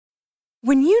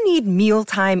When you need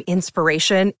mealtime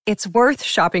inspiration, it's worth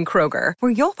shopping Kroger,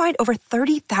 where you'll find over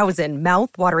 30,000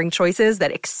 mouth-watering choices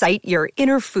that excite your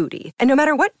inner foodie. And no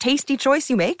matter what tasty choice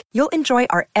you make, you'll enjoy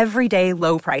our everyday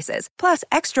low prices, plus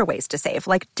extra ways to save,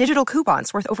 like digital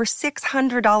coupons worth over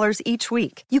 $600 each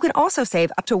week. You can also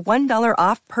save up to $1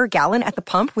 off per gallon at the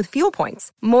pump with fuel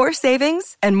points. More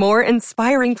savings and more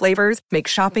inspiring flavors make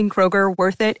shopping Kroger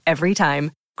worth it every time.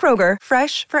 Kroger,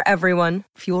 fresh for everyone.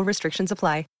 Fuel restrictions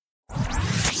apply.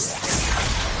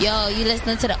 Yo, you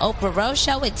listening to the Oprah Rose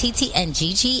Show with TT and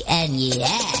Gigi, and yeah,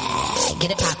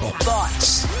 get it poppin'.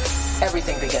 Thoughts.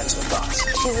 Everything begins with thoughts.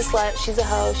 She's a slut, she's a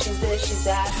hoe, she's this, she's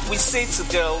that. We say to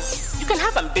girls, you can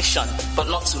have ambition, but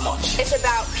not too much. It's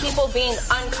about people being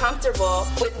uncomfortable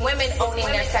with women owning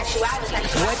their sexuality.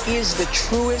 What is the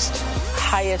truest,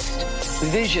 highest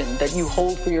vision that you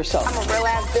hold for yourself? I'm a real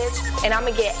ass bitch, and I'm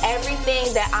gonna get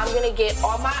everything that I'm gonna get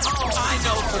on my own. I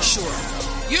know for sure.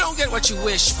 You don't get what you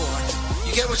wish for.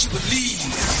 You get what you believe.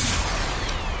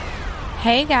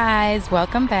 Hey guys,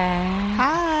 welcome back.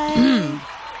 Hi.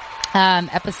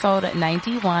 Episode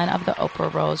 91 of the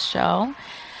Oprah Rose Show.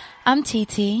 I'm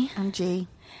TT. I'm G.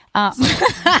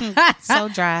 So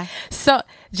dry. So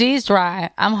G's dry.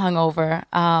 I'm hungover.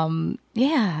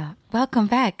 Yeah. Welcome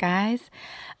back, guys.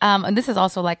 And this is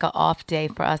also like an off day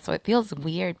for us, so it feels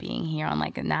weird being here on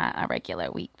like not a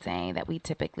regular weekday that we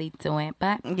typically do it.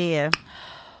 But yeah.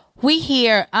 We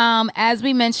here. As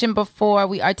we mentioned before,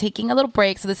 we are taking a little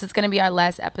break. So this is going to be our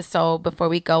last episode before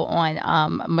we go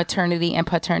on maternity and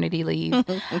paternity leave.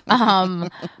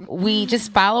 We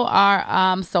just follow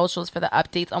our socials for the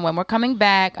updates on when we're coming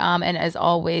back. And as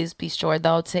always, be sure,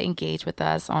 though, to engage with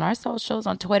us on our socials,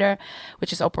 on Twitter,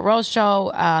 which is Oprah Rose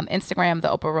Show, Instagram, The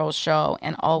Oprah Rose Show,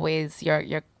 and always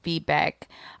your feedback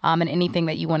and anything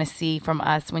that you want to see from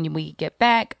us when we get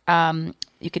back.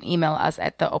 You can email us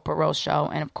at The Oprah Rose Show.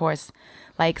 And, of course,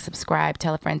 like, subscribe,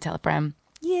 tell a friend.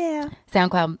 Yeah.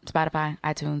 SoundCloud, Spotify,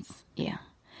 iTunes. Yeah.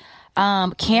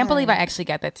 Can't believe I actually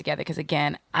got that together because,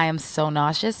 again, I am so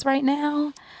nauseous right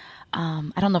now.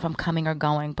 I don't know if I'm coming or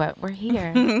going, but we're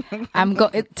here.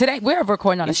 Today, we're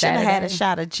recording on a Saturday. You should have had a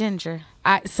shot of ginger.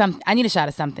 I need a shot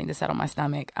of something to settle my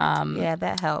stomach. Yeah,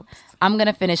 that helps. I'm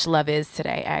gonna finish Love Is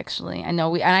today. Actually,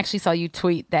 I actually saw you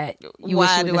tweet that you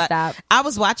wish you would stop. I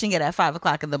was watching it at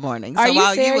 5:00 in the morning. So Are you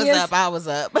while serious? you was up, I was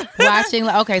up watching.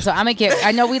 Okay, so I'm gonna get.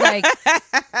 I know we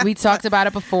talked about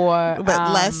it before,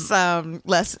 but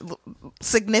less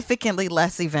significantly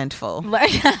less eventful.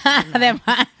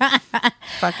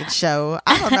 Fucking show.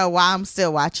 I don't know why I'm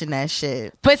still watching that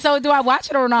shit. But so do I watch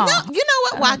it or not? No, you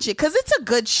know what? Watch it because it's a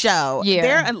good show.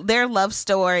 Yeah, their love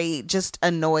story just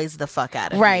annoys the fuck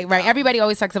out of me. Right. Everybody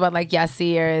always talks about like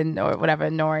Yasir or whatever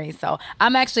Nori. So I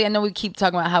know we keep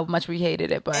talking about how much we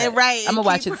hated it, but I'm gonna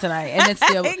watch it tonight, and it's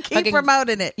still keep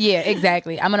promoting it. Yeah,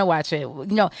 exactly. I'm gonna watch it. You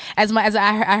know, as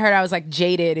I heard, I was like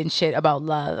jaded and shit about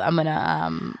love.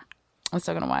 I'm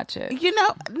still gonna watch it. You know,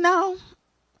 no.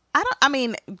 I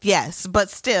mean, yes, but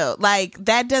still, like,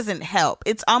 that doesn't help.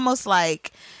 It's almost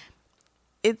like,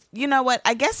 you know what?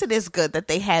 I guess it is good that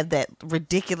they have that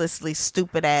ridiculously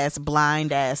stupid ass,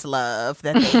 blind ass love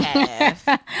that they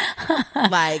have.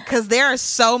 Like, because there are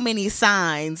so many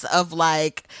signs of,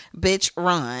 like, bitch,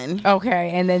 run.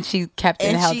 Okay, and then she kept it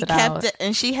and held it out.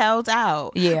 And she held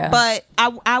out. Yeah. But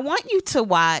I want you to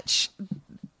watch...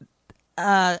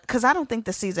 because I don't think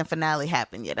the season finale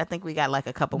happened yet. I think we got like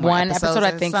a couple more episodes.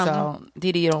 I think so.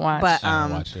 Didi, you don't watch. But I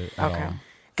don't watch it. Okay.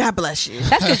 God bless you.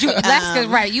 That's because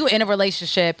right. You in a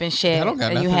relationship and shit. I don't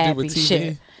got and nothing you to happy do with TV.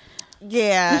 shit.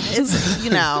 Yeah, it's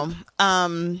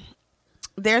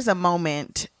there's a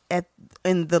moment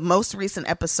in the most recent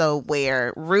episode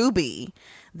where Ruby,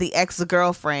 the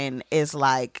ex-girlfriend, is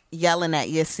like yelling at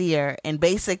Yasir and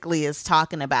basically is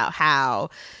talking about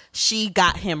how she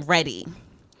got him ready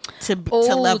to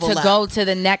level up, go to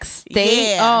the next stage.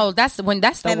 Yeah. Oh, that's the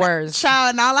worst.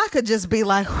 Child, and all I could just be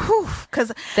like, whew,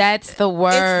 because that's the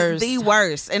worst. It's the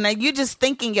worst. And then you just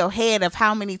think in your head of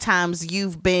how many times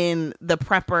you've been the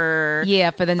prepper.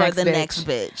 Yeah, for the next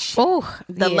bitch. Oh,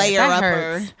 the layer upper.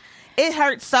 Hurts. It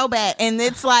hurts so bad, and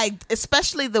it's like,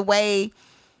 especially the way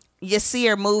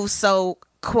Yasir moves so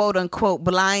quote unquote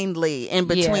blindly in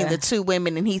between the two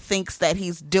women, and he thinks that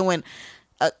he's being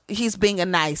a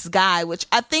nice guy, which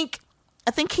I think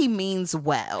he means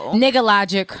well. Nigga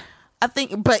logic. I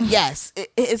think, but yes,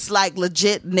 it's like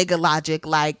legit nigga logic.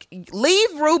 Like,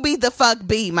 leave Ruby the fuck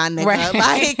be, my nigga.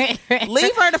 Right. Like,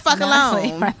 leave her the fuck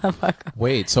alone.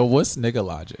 Wait, so what's nigga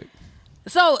logic?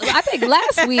 So I think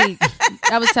last week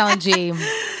I was telling G,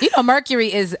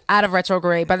 Mercury is out of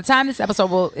retrograde. By the time this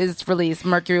episode is released,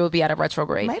 Mercury will be out of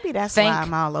retrograde. Maybe that's why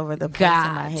I'm all over the place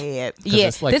in my head. Yeah,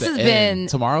 it's like this has been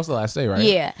tomorrow's the last day, right?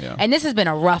 Yeah, and this has been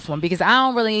a rough one because I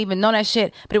don't really even know that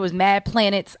shit. But it was mad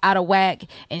planets out of whack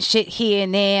and shit here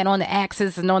and there and on the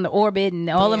axis and on the orbit and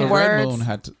all them words. The red moon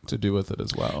had to do with it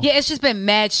as well. Yeah, it's just been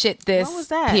mad shit this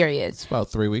period. It's about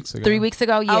 3 weeks ago. 3 weeks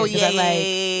ago, yeah. Oh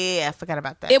yeah, I forgot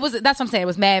about that. That's what I'm saying. It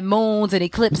was mad moons and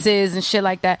eclipses and shit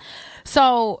like that.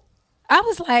 So I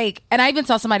was like, and I even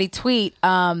saw somebody tweet,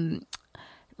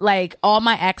 like all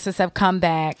my exes have come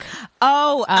back.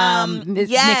 Oh,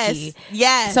 yes, Nikki.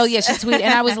 yes. So yeah, she tweeted,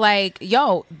 and I was like,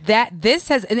 "Yo, this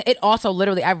has." And it also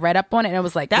literally, I read up on it, and it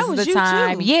was like, "This is the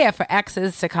time, for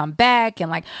exes to come back and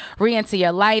like re-enter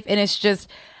your life." And it's just,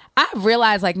 I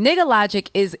realized like gga-Logic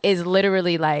is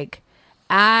literally like,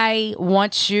 I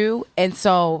want you, and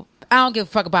so I don't give a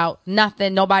fuck about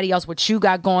nothing, nobody else, what you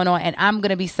got going on, and I'm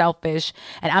gonna be selfish,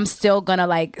 and I'm still gonna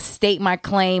like state my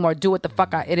claim or do what the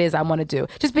fuck it is I want to do.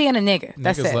 Just being a nigga.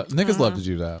 That's it. Niggas love to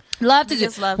do that. Love to do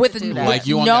that. Like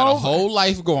you got a whole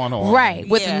life going on, right?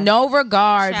 With no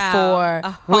regard for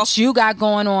what you got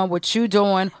going on, what you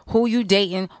doing, who you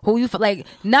dating, who you like,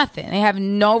 nothing. They have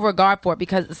no regard for it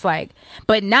because it's like,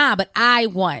 but I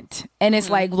want, and it's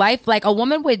like life. Like a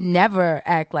woman would never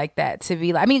act like that to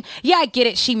be like. I mean, yeah, I get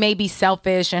it. She may be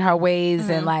selfish in her ways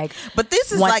and like, but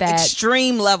this is like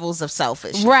extreme levels of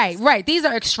selfishness. Right. These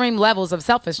are extreme levels of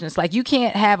selfishness. Like you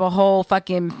can't have a whole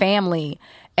fucking family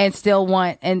and still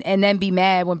want and then be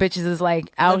mad when bitches is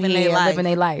like out living here living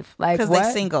their life. Like because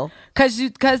they single.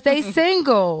 Because they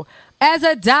single as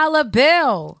a dollar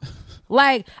bill.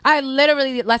 Like I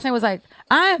literally last night was like,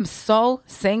 I am so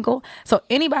single. So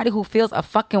anybody who feels a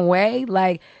fucking way,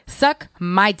 like suck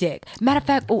my dick. Matter of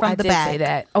fact, I did say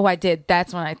that. Oh, I did.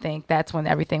 That's when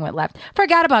everything went left.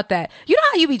 Forgot about that. You know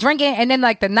how you be drinking and then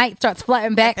like the night starts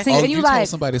flooding back to you and you like told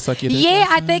somebody to suck your dick. Yeah,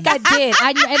 I think I did.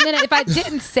 And then if I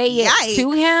didn't say it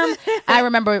to him, I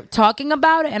remember talking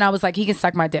about it and I was like, he can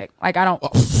suck my dick. Like I don't.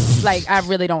 Like I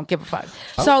really don't give a fuck.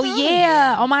 So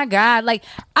yeah, oh my god, like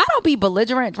I don't be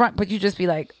belligerent drunk, but you just be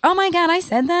like, oh my god, I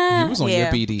said that. You was on your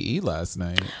BDE last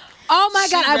night. Oh my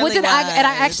god, I went and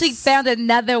I actually found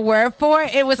another word for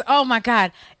it. It was oh my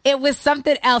god, it was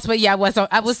something else. But yeah,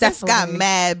 I was definitely got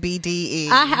mad BDE.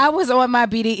 I was on my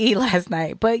BDE last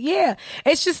night, but yeah,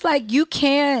 it's just like you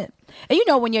can't. And you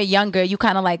know, when you're younger, you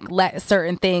kind of like let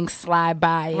certain things slide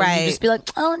by. And you just be like,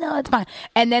 oh no, it's fine.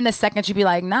 And then the second you be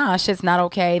like, nah, shit's not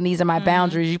okay. And these are my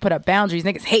boundaries. You put up boundaries.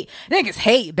 Niggas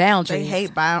hate boundaries. They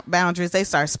hate boundaries. They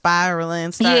start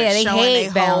spiraling. They showing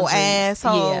hate their whole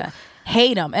asshole. Yeah.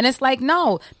 Hate them. And it's like,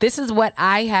 no, this is what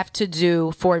I have to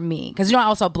do for me. Because, I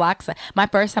also blocked. My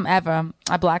first time ever,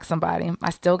 I blocked somebody. I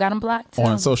still got them blocked.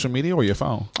 On social media or your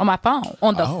phone? On my phone.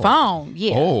 On the phone.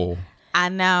 Yeah. Oh. I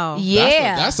know.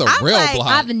 Yeah. That's a real block.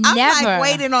 I'm like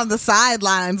waiting on the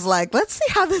sidelines like, let's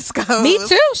see how this goes. Me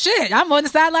too. Shit. I'm on the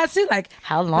sidelines too. Like,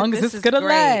 how long is this going to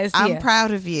last? I'm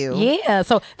proud of you. Yeah.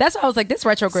 So that's why I was like, this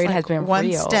retrograde has been one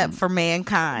real. step for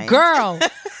mankind. Girl,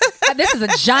 this is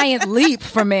a giant leap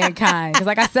for mankind. Because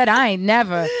like I said, I ain't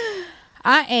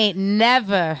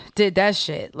never did that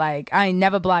shit. Like, I ain't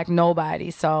never blocked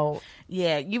nobody. So...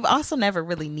 Yeah, you've also never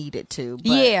really needed to.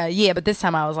 But yeah, but this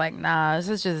time I was like, nah, this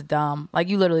is just dumb. Like,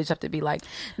 you literally just have to be like...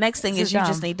 Next thing is you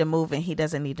just need to move and he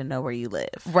doesn't need to know where you live.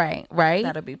 Right.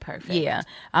 That'll be perfect. Yeah.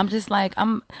 I'm just like,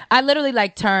 I literally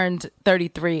like turned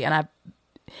 33 and I...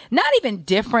 Not even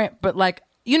different, but like...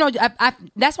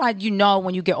 that's why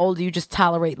when you get older, you just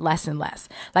tolerate less and less.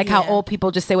 Like how old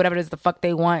people just say whatever it is the fuck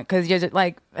they want. Because you're just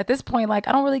like, at this point, like,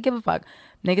 I don't really give a fuck.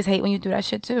 Niggas hate when you do that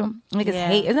shit too. Niggas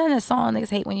hate. Isn't that a song? Niggas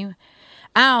hate when you...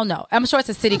 I don't know. I'm sure it's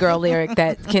a City Girl lyric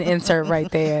that can insert right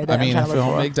there. I mean, if it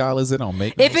don't make dollars, it don't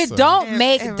make If no it sense. don't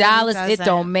make It dollars, really it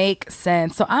don't make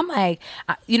sense. So I'm like,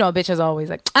 a bitch is always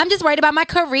like, I'm just worried about my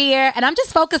career and I'm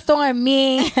just focused on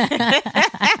me.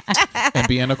 And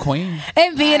being a queen.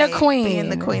 And being a queen. Being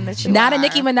the queen that you Not are. a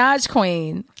Nicki Minaj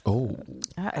queen. Oh.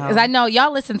 Because I know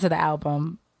y'all listen to the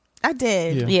album. I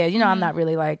did. Yeah, I'm not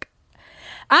really like...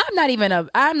 I'm not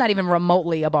even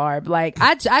remotely a Barb. Like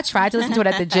I tried to listen to it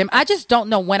at the gym. I just don't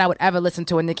know when I would ever listen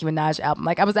to a Nicki Minaj album.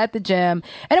 Like I was at the gym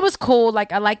and it was cool.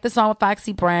 Like I like the song with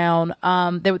Foxy Brown.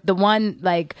 The one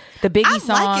like the Biggie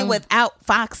song. I like it without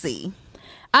Foxy.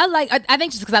 I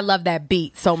think just because I love that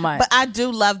beat so much. But I do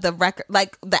love the record,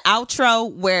 like the outro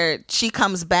where she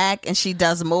comes back and she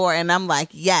does more, and I'm like,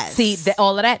 yes. See,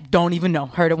 all of that, don't even know.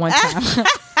 Heard it one time.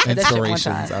 that shit one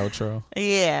Inspirations time. outro.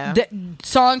 Yeah. The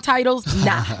song titles,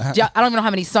 nah. I don't even know how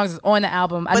many songs is on the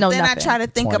album. I But know then nothing. I try to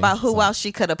think 20, about who so. else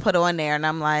she could have put on there, and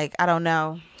I'm like, I don't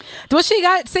know. Well, she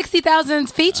got 60,000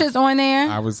 features on there.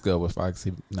 I was good with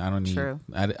Foxy. I don't need. True.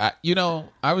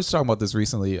 I was talking about this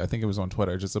recently. I think it was on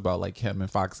Twitter, just about like him and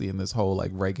Foxy and this whole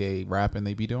like reggae rapping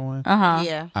they be doing.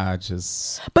 Yeah. I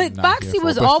just. But am not Foxy here for it.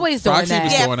 was But always doing Foxy that.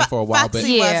 was Yeah, doing it for a while, but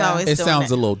Foxy Yeah. was always it doing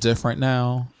sounds it. a little different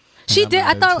now. She and I'm did.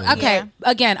 I not thought, into it. okay, Yeah.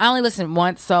 again, I only listened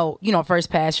once, so, first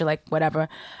pass, you're like, whatever.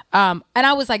 And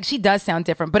I was like, she does sound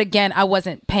different. But again, I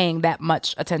wasn't paying that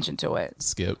much attention to it.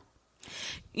 Skip.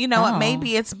 You know what?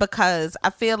 Maybe it's because I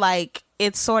feel like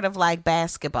it's sort of like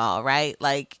basketball, right?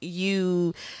 Like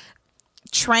you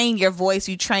train your voice,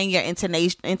 you train your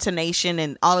intonation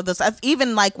and all of those.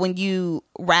 Even like when you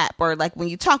rap or like when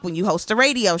you talk, when you host a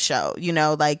radio show,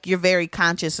 like you're very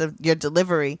conscious of your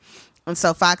delivery. And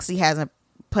so Foxy hasn't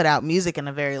put out music in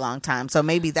a very long time. So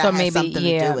maybe that has something to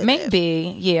do with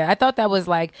it. Yeah. I thought that was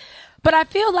like, but I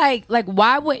feel like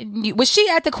why wouldn't you? Was she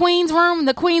at the Queen's room,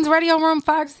 the Queen's radio room,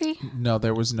 Foxy? No,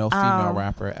 there was no female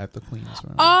rapper at the Queen's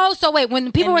room. Oh, so wait,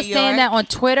 when people In were New saying York? that on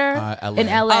Twitter LA. in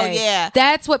LA, Oh, yeah.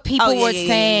 that's what people Yeah, were yeah,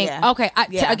 saying. yeah. Okay,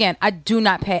 Yeah. again, I do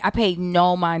not pay. I paid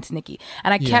no mind to Nicki,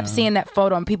 and I kept Yeah. seeing that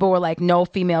photo, and people were like, "No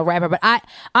female rapper." But I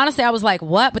honestly, I was like,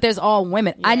 "What?" But there's all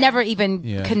women. I never even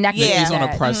connected. Yeah. to She's on a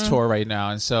that. press tour right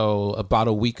now, and so about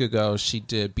a week ago, she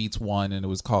did Beats One, and it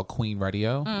was called Queen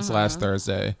Radio. It was last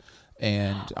Thursday,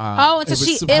 and and so it was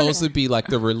she- supposed to be like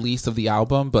the release of the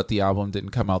album, but the album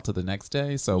didn't come out till the next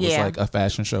day, so it was Yeah. like a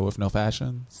fashion show with no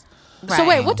fashions. So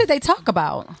wait, what did they talk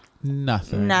about?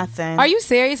 Nothing. Nothing. Are you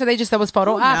serious? Or they just that was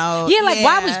photo ops? knows? Yeah, like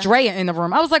why Yeah. was Drea in the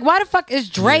room? I was like, why the fuck is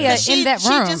Drea in that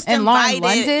room? And Lauren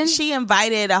London, She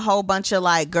invited a whole bunch of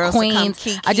like girls Queens. to come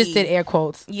kiki. I just did air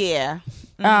quotes. Yeah.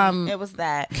 It was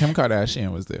that. Kim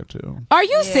Kardashian was there too. Are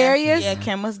you serious? Yeah,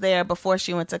 Kim was there before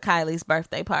she went to Kylie's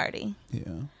birthday party. Yeah.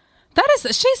 That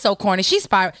is, she's so corny. She's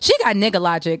spiral. She got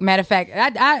gga-Logic. Matter of fact,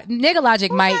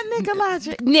 gga-Logic might.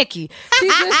 gga-Logic? Nikki. She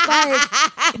just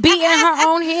like be in her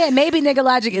own head. Maybe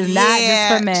gga-Logic is not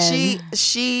just for men.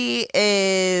 She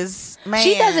is. Man.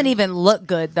 She doesn't even look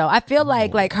good though. I feel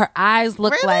like her eyes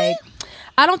look Really? like.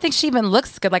 I don't think she even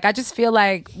looks good. Like I just feel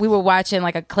like we were watching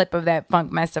like a clip of that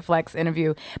Funk Master Flex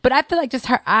interview, but I feel like just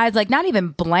her eyes, like not even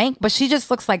blank, but she just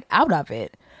looks like out of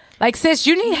it. Like sis,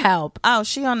 you need help. Oh,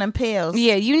 she on them pills.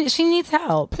 Yeah, she needs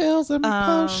help. Pills and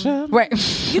potion. Right.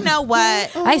 You know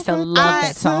what? I used to love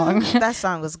that song. That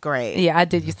song was great. Yeah, I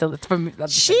did used to. For me,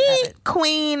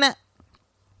 Queen.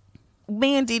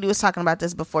 Me and Dee Dee was talking about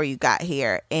this before you got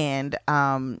here, and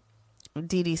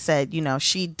Dee Dee said,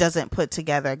 she doesn't put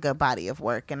together a good body of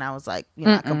work, and I was like,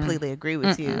 I completely agree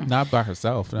with you. Not by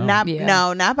herself.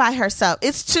 No. Not by herself.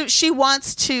 She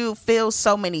wants to fill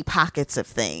so many pockets of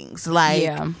things. Like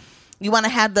you want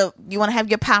to have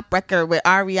your pop record with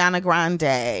Ariana Grande,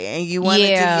 and you want to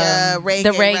do your reggae. The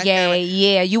reggae, record.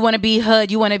 yeah. You want to be hood.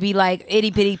 You want to be like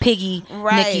itty bitty piggy,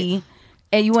 Right. Nikki.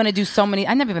 And you want to do so many.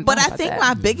 I never even. But thought I about think that.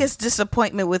 my biggest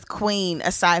disappointment with Queen,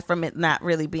 aside from it not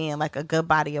really being like a good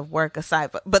body of work,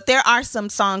 but there are some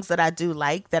songs that I do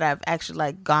like that I've actually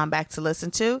like gone back to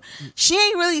listen to. She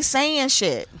ain't really saying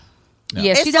shit. No.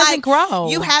 Yeah, she It's doesn't like grow.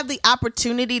 You have the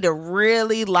opportunity to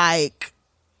really like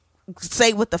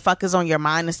say what the fuck is on your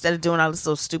mind instead of doing all this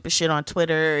little stupid shit on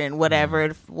Twitter and whatever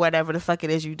the fuck it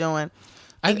is you're doing.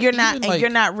 And you're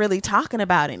not really talking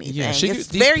about anything. Yeah, it's these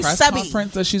very press subby.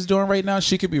 conference that she's doing right now,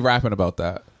 she could be rapping about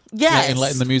that. Yes. And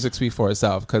letting the music speak for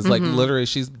itself. Because like literally,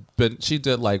 she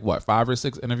did like what 5 or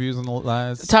 6 interviews in the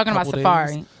last talking about couple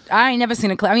Safari. days. I ain't never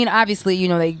seen a clip. I mean, obviously,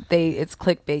 they it's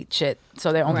clickbait shit,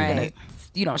 so they're only Right.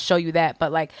 gonna show you that.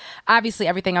 But like, obviously,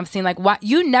 everything I'm seeing, like, why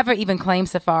you never even claimed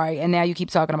Safari, and now you keep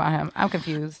talking about him. I'm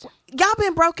confused. Y'all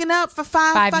been broken up for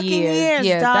 5 fucking years.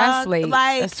 Yeah, dog. that's late.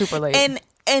 Like, That's super late.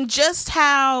 And just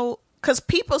how. Because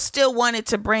people still wanted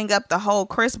to bring up the whole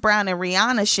Chris Brown and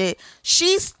Rihanna shit.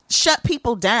 She's shut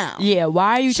people down. Yeah,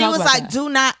 why are you She talking was about like, that? "Do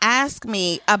not ask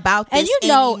me about this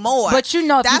And anymore." but you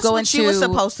know, if you that's go what you were into-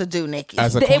 supposed to do, Nikki.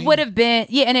 As a It queen. would have been,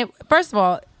 and it first of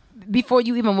all, before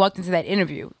you even walked into that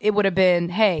interview, it would have been,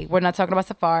 hey, we're not talking about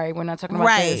Safari, we're not talking about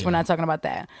Right. this, we're not talking about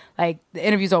that. Like, the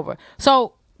interview's over.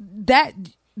 So that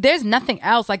there's nothing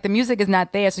else. Like, the music is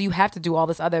not there, so you have to do all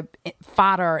this other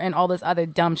fodder and all this other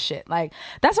dumb shit. Like,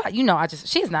 that's why,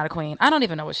 she's not a queen. I don't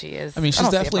even know what she is. I mean, she's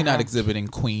don't see it definitely for not her. exhibiting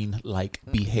queen-like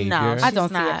behavior. No, I don't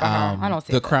she's see it not. for her. I don't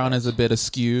see The it for crown her. is a bit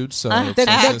askewed, so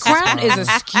The crown is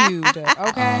skewed,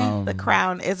 okay? The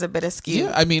crown is a bit askew.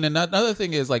 Yeah, I mean, another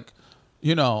thing is like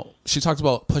you know, she talked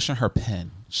about pushing her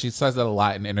pen. She says that a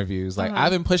lot in interviews. Like,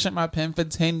 I've been pushing my pen for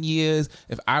 10 years.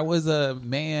 If I was a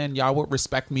man, y'all would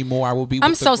respect me more. I would be with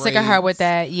I'm so sick of her with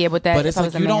that. Yeah, with that. But it's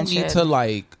like, you don't need to,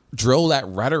 like, drill that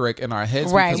rhetoric in our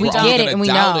heads. Right. Because We we're all get it gonna and we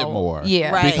doubt know. it more.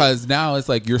 Yeah. Right. Because now it's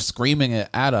like you're screaming it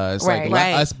at us. Right. Like,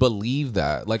 let Right. us believe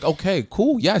that. Like, okay,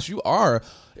 cool. Yes, you are.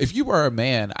 If you were a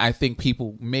man, I think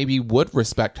people maybe would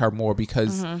respect her more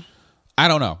because, I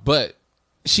don't know. But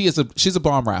she's a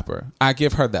bomb rapper. I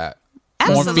give her that.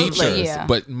 Absolutely. On features, Yeah.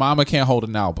 but Mama can't hold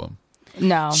an album.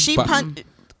 No. She But-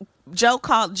 Joe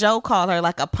called her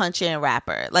like a punch in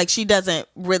rapper. Like she doesn't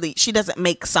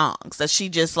make songs. That she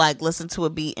just like listen to a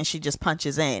beat and she just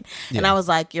punches in. And I was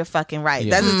like, you're fucking right.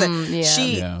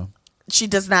 Yeah. She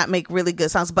does not make really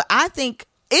good songs. But I think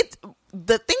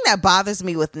the thing that bothers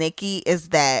me with Nicki is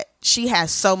that she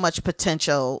has so much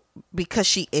potential because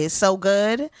she is so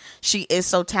good. She is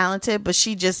so talented, but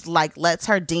she just like lets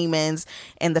her demons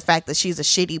and the fact that she's a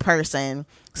shitty person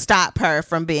stop her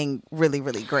from being really,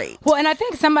 really great. Well, and I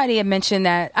think somebody had mentioned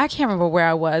that, I can't remember where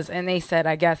I was, and they said,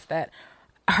 I guess, that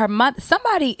her mother,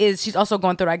 she's also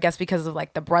going through it, I guess, because of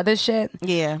like the brother shit.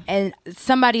 Yeah. And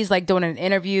somebody's like doing an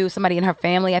interview, somebody in her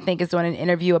family, I think, is doing an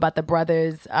interview about the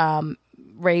brother's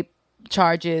rape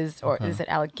charges, or is it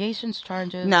allegations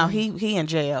charges? No, he in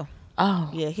jail. Oh.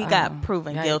 Yeah, he got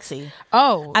proven guilty.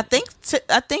 Oh. I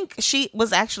think she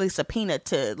was actually subpoenaed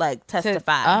to like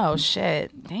testify. Oh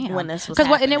shit! Damn. When this was and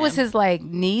it happening. was his like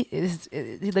niece,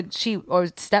 or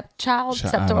stepchild,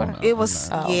 stepdaughter. It was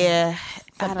yeah.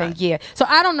 Something, yeah. So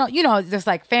I don't know, just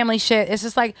like family shit. It's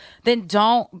just like, then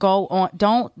don't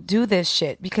do this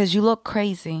shit because you look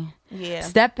crazy. Yeah.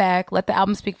 Step back, let the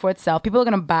album speak for itself. People are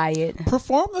gonna buy it.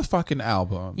 Perform the fucking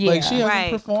album. Yeah. Like, she hasn't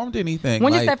Right. performed anything.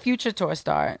 When like, does that Future tour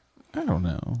start? I don't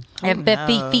know. And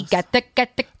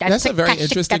That's a very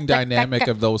interesting dynamic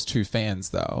of those two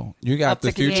fans, though. You got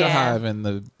the Future Hive and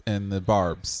the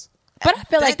Barbs. But I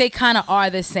feel like they kind of are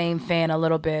the same fan a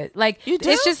little bit. Like,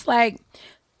 it's just like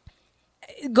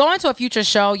going to a Future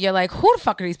show, you're like, who the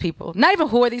fuck are these people? Not even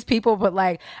who are these people, but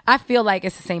like, I feel like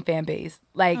it's the same fan base.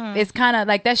 Like, it's kind of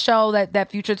like that show,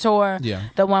 that Future tour,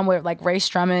 the one with like Ray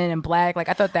Strummin and Black. Like,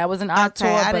 I thought that was an odd tour.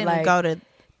 I but didn't like, go to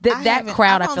that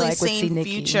crowd. I feel only like would see seen Nicki.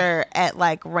 Future at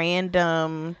like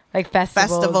random Like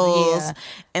festivals. Yeah.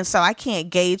 and so I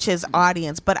can't gauge his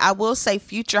audience. But I will say,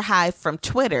 Future Hive from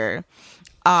Twitter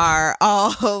are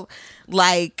all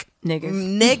like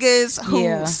niggas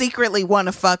who secretly want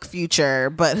to fuck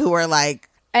Future, but who are like.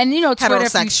 And Twitter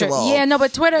heterosexual. Future,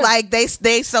 but Twitter, like they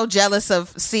so jealous of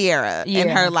Sierra in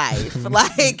her life.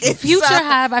 Like it's Future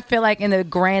Hive, I feel like in the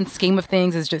grand scheme of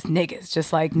things is just niggas,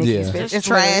 just like Nicki's bitch. It's It's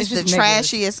trash, just the niggas.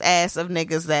 trashiest ass of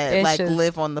niggas that It's like just-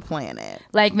 live on the planet.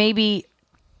 Like maybe,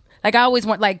 like I always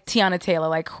want like Tiana Taylor.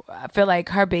 Like I feel like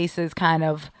her base is kind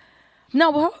of.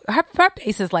 No, her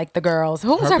base is like the girls.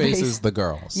 Who's her base is the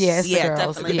girls. Yeah, it's the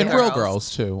girls. definitely And the real girls.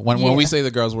 girls, too. When we say the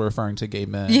girls, we're referring to gay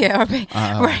men. Yeah, right.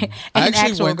 I And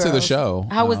actually actual went to the girls. show.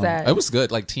 How was that? It was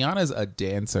good. Like, Tiana's a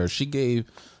dancer. She gave,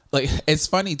 like, it's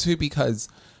funny too because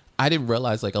I didn't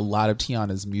realize like a lot of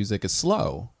Tiana's music is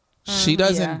slow. She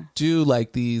doesn't do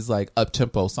like these like up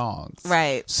tempo songs,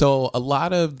 Right. So a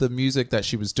lot of the music that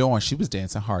she was doing, she was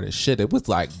dancing hard as shit. It was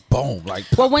like boom, like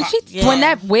Well, when when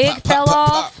that wig fell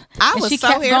off, I and was she so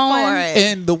kept here going, for it.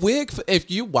 And the wig,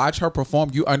 if you watch her perform,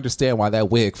 you understand why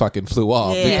that wig fucking flew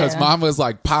off. Yeah. Because Mama was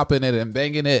like popping it and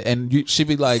banging it, and she'd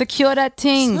be like, secure that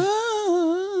ting.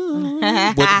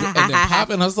 and then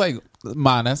popping. I was like,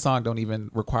 Man, that song don't even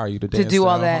require you to dance To do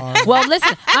all that. hard. Well,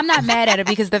 listen, I'm not mad at it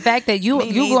because the fact that you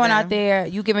Me going neither. out there,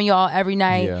 you giving y'all every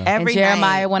night, Yeah. and Every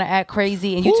Jeremiah night. want to act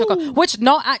crazy, and you took which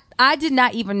I did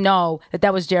not even know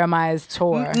that was Jeremiah's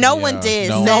tour. No one did.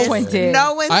 No sis. one did.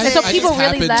 No one I, did. So I people just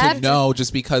really happened left? to know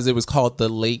just because it was called the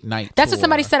late night. That's what tour.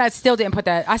 somebody said. I still didn't put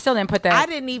that. I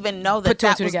didn't even know that Put two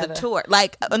and that two was together. the tour.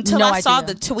 Like until No I saw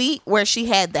idea. the tweet where she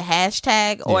had the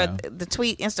hashtag or Yeah. the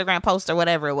tweet, Instagram post or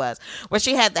whatever it was, where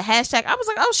she had the hashtag. I was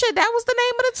like, oh shit, that was the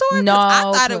name of the tour. 'Cause No, I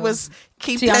thought it clue. was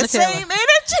keep Tiana that Taylor. same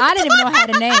energy. I didn't even know it had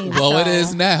a name. Well, it so-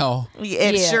 is now Yeah,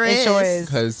 it Yeah, sure it is. sure is.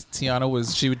 because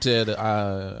Tiana she did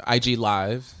IG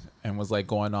Live and was like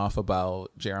going off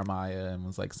about Jeremiah and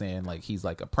was like saying like he's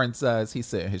like a princess. He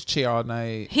sat in his chair all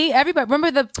night. Everybody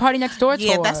remember the Party Next Door tour?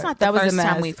 Yeah, that's not the That was a first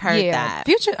time mess. we've heard that.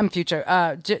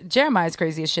 Future. Jeremiah's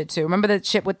crazy as shit too. Remember the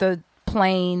shit with the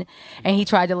plane and he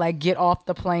tried to like get off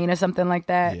the plane or something like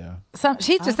that. Yeah.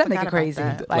 She just that forgot make it about crazy.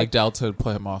 that. Like Delta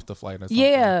put him off the flight or something.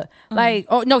 Yeah, like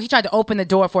no, he tried to open the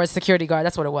door for a security guard.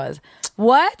 That's what it was.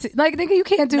 What? Like nigga, you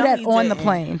can't do No, that he on the didn't.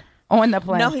 plane. On the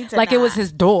plane. No, he did like it not. was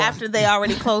his door. After they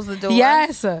already closed the door.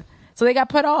 Yes. So So they got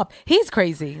put off. He's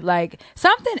crazy. Like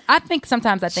sometimes I think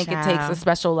it takes a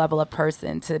special level of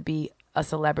person to be a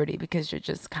celebrity because you're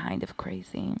just kind of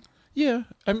crazy. Yeah,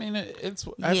 I mean, I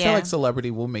feel like celebrity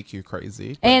will make you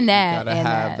crazy, and you gotta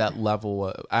have that level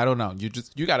of, I don't know.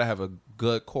 You gotta have a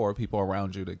good core of people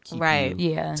around you to keep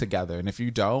you together, and if you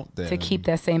don't, then to keep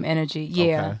that same energy,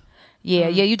 yeah,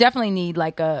 you definitely need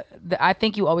like I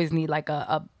think you always need like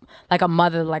a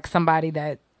mother, like somebody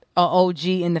that. A OG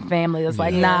in the family that's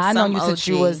like, nah, I know you since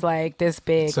you was like this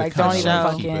big. Like, don't even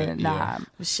fucking, nah.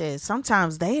 Shit,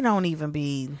 sometimes they don't even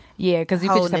be because you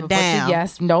could just have it down.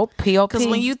 Nope, POP. Because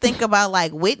when you think about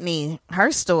like Whitney,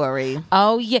 her story.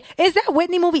 Oh, yeah. Is that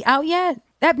Whitney movie out yet?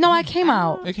 No, it came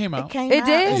out. It came out. It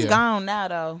did? It's gone now,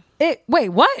 though. Wait,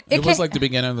 what? It was like the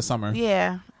beginning of the summer.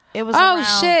 Yeah. It was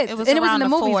shit. It was and it was around in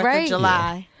the the movies, 4th right? of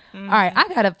July. All right, I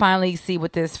gotta finally see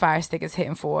what this Fire Stick is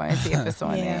hitting for and see if it's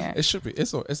on there. It should be.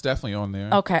 It's definitely on there.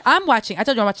 Okay, I'm watching. I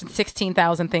told you I'm watching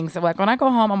 16,000 things. So like when I go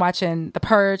home, I'm watching The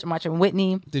Purge. I'm watching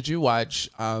Whitney. Did you watch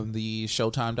the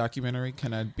Showtime documentary?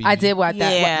 Can I be? I did watch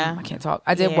that. Yeah. I can't talk.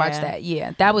 I did watch that.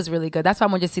 Yeah, that was really good. That's why I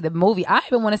wanted to see the movie. I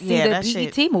even want to see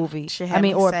the BET movie.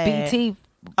 Or BET.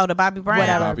 Oh, the Bobby Brown.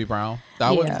 Whatever. Bobby Brown.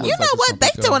 That one you know what? They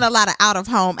doing a lot of out of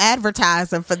home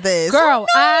advertising for this. Girl,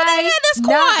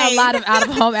 not a lot of out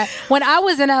of home. When I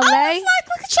was in LA, I was like,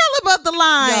 look at y'all above the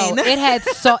line. Yo,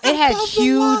 it had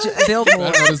huge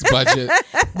billboards.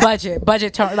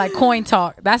 budget talk, like coin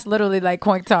talk. That's literally like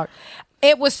coin talk.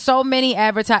 It was so many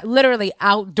literally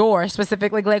outdoor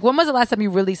specifically. Like, when was the last time you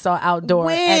really saw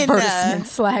outdoor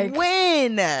advertisements? Like,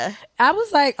 when? I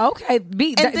was like, okay.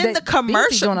 Then the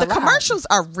commercials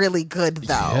are really good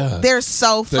though. Yeah. They're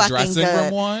so fucking good. The dressing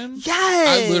room one?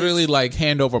 Yes. I literally like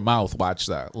hand over mouth watch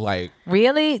that. Like,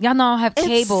 really? Y'all know I have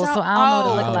cable, so I don't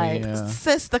know what it look like. Yeah.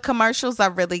 Sis, the commercials are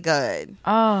really good.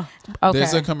 Oh, okay.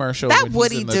 There's a commercial that when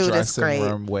Woody he's in the dude dressing is great.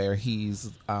 room where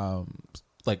he's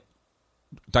like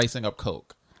dicing up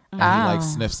coke. And he like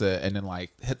sniffs it and then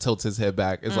like tilts his head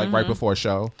back. It's like right before a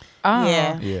show. Oh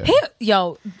yeah.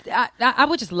 I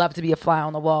would just love to be a fly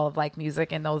on the wall of like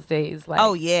music in those days.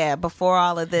 Like, before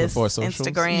all of this, before socials?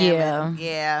 Instagram,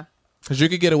 yeah. Because you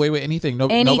could get away with anything.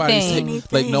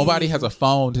 Nobody has a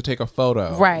phone to take a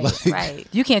photo. Right, right.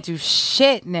 You can't do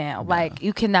shit now. Like,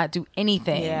 you cannot do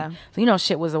anything. Yeah. So,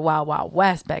 shit was a wild, wild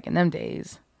west back in them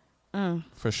days.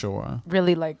 For sure.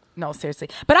 Really, like, no, seriously.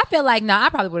 But I feel like, I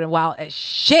probably would have wild as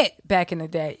shit back in the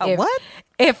day. What?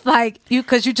 If, like,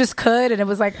 because you just could, and it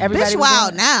was like everybody. Bitch,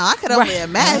 wild now. I could only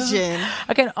imagine.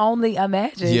 I can only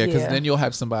imagine. Yeah, because then you'll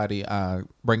have somebody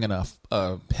bringing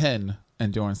a pen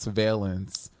and doing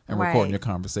surveillance and recording your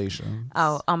conversation.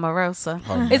 Oh,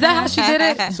 Omarosa. Is that how she did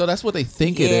it? So that's what they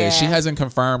think it is. She hasn't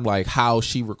confirmed, like, how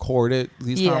she recorded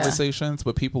these conversations,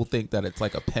 but people think that it's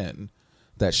like a pen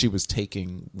that she was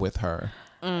taking with her.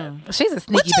 She's a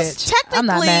sneaky bitch. Technically, I'm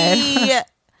not mad.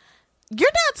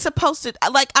 You're not supposed to,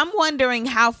 like, I'm wondering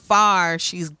how far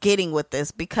she's getting with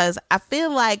this, because I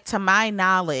feel like, to my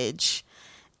knowledge,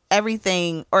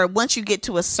 everything, or once you get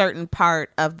to a certain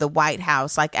part of the White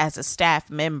House, like as a staff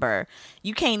member,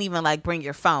 you can't even like bring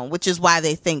your phone, which is why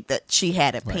they think that she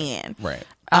had a pen. Right.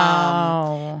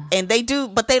 And they do,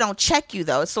 but they don't check you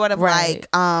though. It's sort of like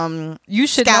you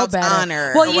should Scout's know better.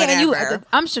 honor. Well, or yeah, whatever.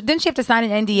 I'm sure. Didn't she have to sign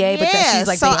an NDA? But that she's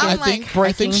like, so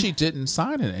I think she didn't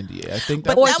sign an NDA. I think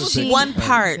that, but that was one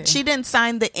part. She didn't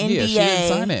sign the NDA. Yeah, she didn't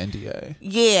sign an NDA.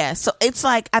 Yeah, so it's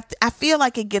like I feel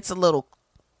like it gets a little.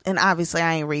 And obviously,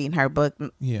 I ain't reading her book.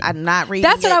 Yeah. I'm not reading.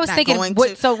 That's what it, I was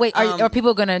thinking. So wait, are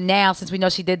people gonna now? Since we know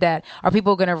she did that, are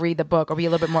people gonna read the book or be a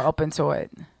little bit more open to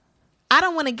it? I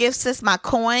don't want to give sis my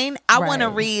coin. I want to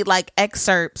read like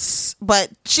excerpts, but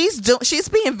she's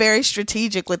being very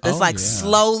strategic with this,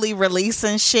 slowly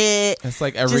releasing shit. It's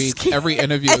like every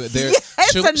interview there.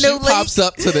 She pops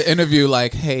up to the interview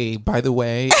like, "Hey, by the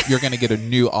way, you're gonna get a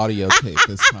new audio tape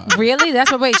this time." Really?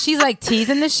 That's what? Wait, she's like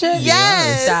teasing this shit.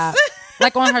 Yes. Stop.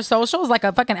 Like on her socials, like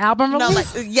a fucking album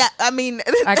release? No, I mean...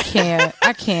 I can't.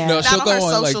 No, she'll go on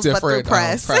socials, like different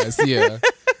press. Yeah.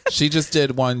 She just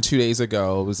did one 2 days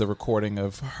ago. It was a recording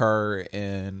of her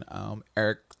and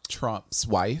Eric Trump's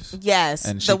wife. Yes,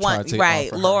 and she the one,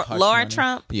 right. Laura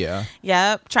Trump. Yeah.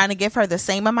 Yep. Trying to give her the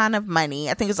same amount of money.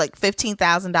 I think it was like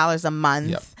 $15,000 a month.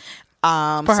 Yep.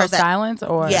 For her silence?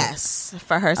 Or yes,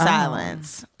 for her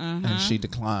silence. Mm-hmm. And she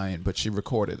declined, but she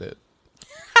recorded it.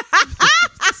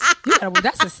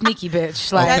 That's a sneaky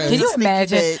bitch. Like, can you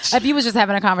imagine if you was just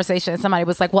having a conversation and somebody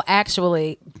was like, "Well,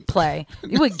 actually, play"?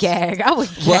 You would gag. I would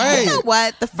gag. Right. You know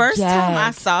what? The first time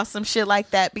I saw some shit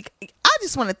like that, I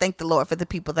just want to thank the Lord for the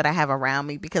people that I have around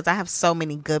me, because I have so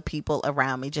many good people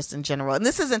around me just in general. And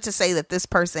this isn't to say that this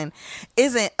person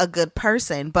isn't a good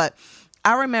person, but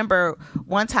I remember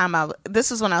one time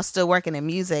this was when I was still working in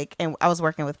music, and I was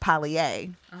working with Polly A.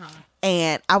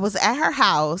 And I was at her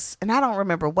house, and I don't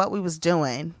remember what we was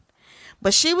doing,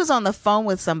 but she was on the phone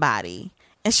with somebody,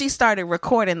 and she started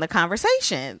recording the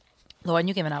conversation. Lauren,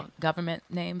 you giving out government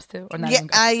names too, or not?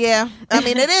 Yeah. I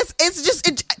mean, it is. It's just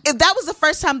that was the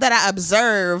first time that I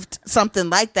observed something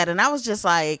like that, and I was just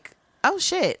like, "Oh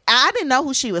shit!" I didn't know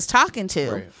who she was talking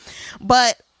to, right.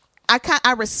 But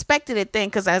I respected it then,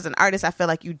 because as an artist, I feel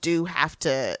like you do have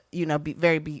to,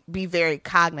 be very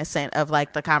cognizant of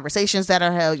like the conversations that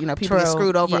are held. People get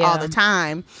screwed over all the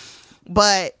time,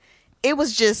 but it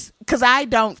was just because I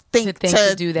don't think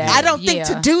to do that. I don't think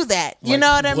to do that. You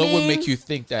know what I mean? What would make you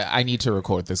think that I need to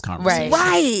record this conversation?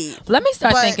 Right. Let me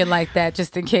start thinking like that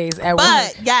just in case.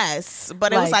 Yes.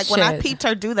 But it was like when I peeped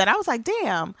her do that, I was like,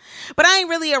 damn. But I ain't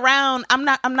really around. I'm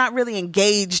not really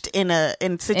engaged in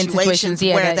situations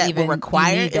where that will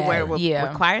require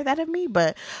that of me.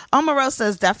 But Omarosa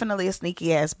is definitely a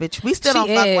sneaky ass bitch. We still don't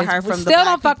fuck with her from the still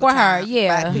don't fuck with her.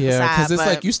 Yeah, because it's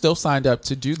like you still signed up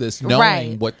to do this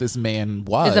knowing what this man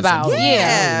was about.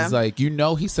 Yeah. It's like,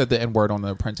 he said the N-word on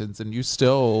The Apprentice, and you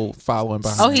still following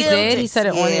behind. Oh, he did? He said it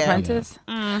on The Apprentice?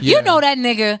 Yeah. You know that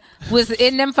nigga was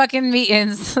in them fucking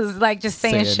meetings, like just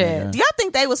saying shit. Do y'all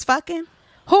think they was fucking?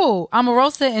 Who?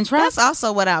 Omarosa and Trump? That's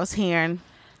also what I was hearing.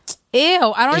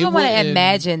 Ew, I don't even want to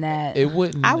imagine that. It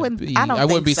wouldn't. I wouldn't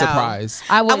be surprised.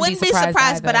 I wouldn't be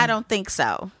surprised, but I don't think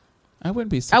so. I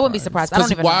wouldn't be surprised. I wouldn't be surprised. I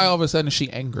don't even know. Why all of a sudden is she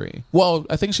angry? Well,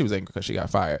 I think she was angry because she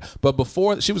got fired. But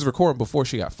before, she was recording before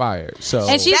she got fired. So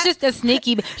and she's just a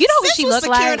sneaky. You know who she looked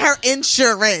like? Her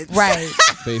insurance, right?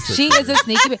 Basically. She is a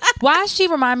sneaky. Why does she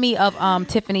remind me of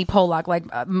Tiffany Pollock, like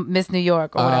Miss New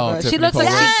York or whatever? She looks like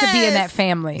she could be in that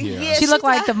family. Yeah. She looked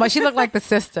like the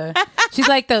sister. She's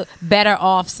like the better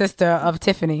off sister of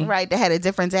Tiffany. Right. They had a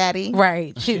different daddy.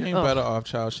 Right. She ain't better off,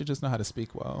 child. She just know how to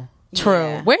speak well. True.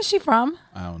 Yeah. Where's she from?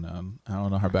 I don't know. I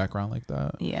don't know her background like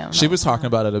that. Yeah. She was talking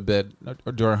about it a bit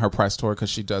during her press tour, because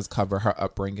she does cover her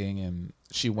upbringing, and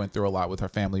she went through a lot with her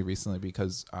family recently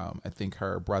because I think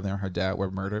her brother and her dad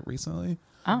were murdered recently.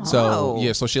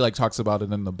 Oh. So she like talks about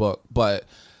it in the book, but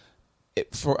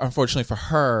unfortunately for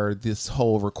her, this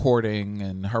whole recording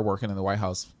and her working in the White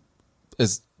House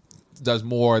does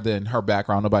more than her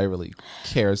background. Nobody really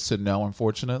cares to know,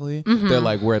 unfortunately. Mm-hmm. They're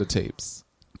like, where are the tapes?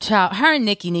 Child, her and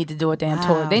Nikki need to do a damn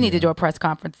tour. They need to do a press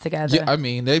conference together. Yeah, I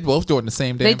mean, they both doing the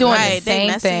same thing. They doing the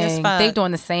same thing. They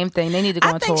doing the same thing. They need to go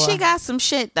on tour. I think she got some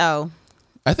shit though.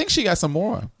 I think she got some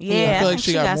more. Yeah, I feel like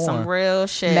she got more. Some real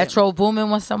shit. Metro Boomin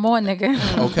wants some more,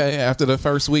 nigga. Okay, after the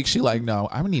first week, she like, no,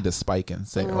 I need a spike in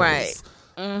sales. Right.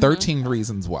 13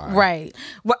 reasons why. Right.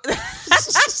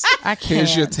 I can't.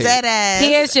 Here's your tape.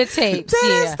 Here's your tapes.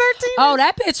 Yeah. 13. Oh,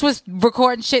 that bitch was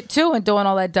recording shit too and doing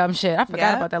all that dumb shit. I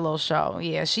forgot about that little show.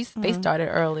 Yeah, they started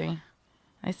early.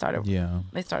 They started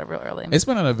real early. It's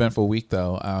been an eventful week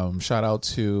though. Shout out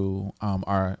to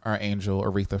our angel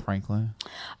Aretha Franklin.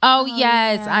 Oh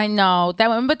yes, yeah. I know that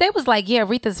one. But they was like, yeah,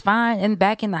 Aretha's fine and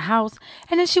back in the house,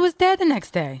 and then she was dead the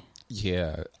next day.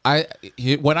 Yeah,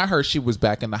 when I heard she was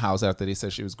back in the house after they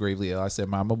said she was gravely ill, I said,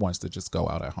 "Mama wants to just go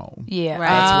out at home." Yeah, right.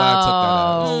 That's what I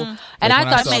took that as. And I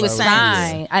thought she was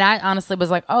fine, and I honestly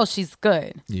was like, "Oh, she's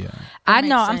good." Yeah, I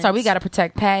know. I'm sorry. We got to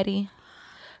protect Patty.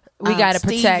 We got to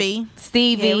protect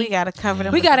Stevie. Yeah, we got to cover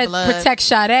them. We got to protect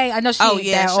Sade. I know she ain't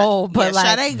that old, but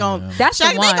like Sade gonna that's the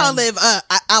one. They gonna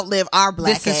outlive our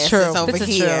black asses over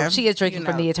here. She is drinking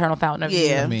from the eternal fountain of youth.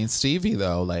 Yeah, I mean Stevie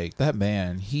though, like that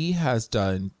man, he has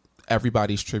done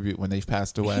everybody's tribute when they've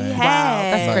passed away. Wow,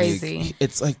 that's crazy.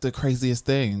 It's like the craziest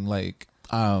thing. Like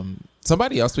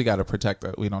somebody else we got to protect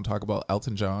that we don't talk about,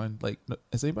 Elton John. Like,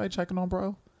 is anybody checking on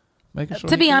bro? Making sure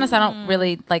to be honest, I don't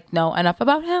really like know enough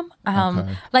about him.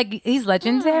 Okay. Like he's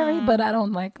legendary, but I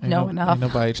don't like know enough. Ain't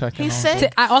nobody checking. He's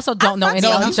sick. I also don't know any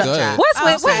of his.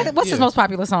 What's his most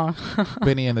popular song?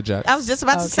 Benny and the Jets. I was just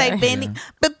about to say Benny.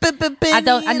 I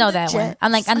know that one.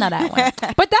 I know that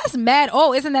one. But that's mad.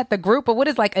 Oh, isn't that the group? Or what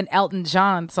is like an Elton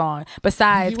John song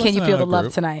besides "Can You Feel the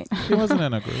Love Tonight"? He wasn't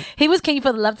in a group. He was "Can You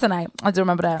Feel the Love Tonight." I do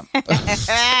remember that.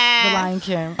 The Lion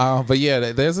King. But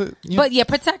yeah, there's a. But yeah,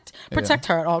 protect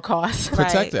her at all costs.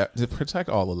 Protect that. To protect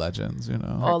all the legends, you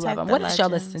know. All of them. What is y'all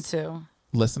listening to?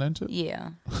 Listening to? Yeah.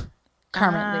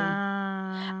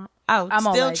 Currently. I'm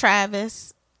still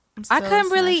Travis. I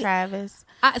couldn't really Travis.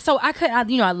 I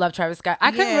love Travis Scott.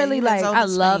 I couldn't really like. I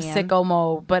love Sicko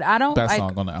Mode, but I don't. Best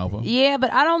song on the album. Yeah,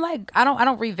 but I don't like. I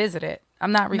don't revisit it.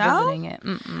 I'm not revisiting it.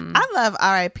 I love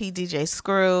R.I.P. DJ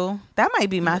Screw. That might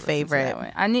be my favorite.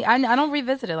 I don't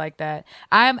revisit it like that.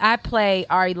 I play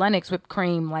Ari Lennox Whipped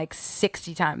Cream like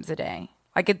 60 times a day.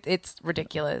 Like it's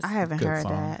ridiculous. I haven't heard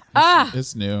that.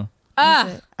 It's new.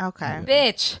 Okay.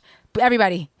 Bitch.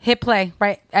 Everybody, hit play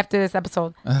right after this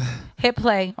episode. Hit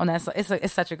play on that song.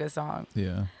 It's such a good song.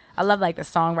 Yeah. I love like the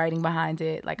songwriting behind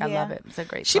it. Like I love it. It's a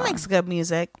great song. She makes good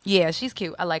music. Yeah, she's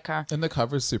cute. I like her. And the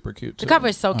cover's super cute too. The cover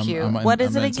is so cute. What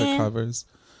is I'm it into again? Covers.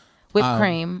 Whipped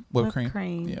cream. Whipped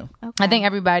cream. Yeah. Okay. I think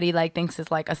everybody like thinks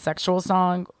it's like a sexual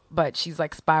song, but she's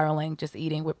like spiraling, just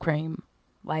eating whipped cream,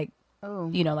 like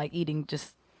like eating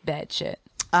just bad shit.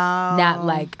 Not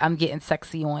like I'm getting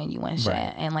sexy on you and shit,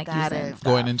 and like using stuff.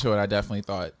 Going into it, I definitely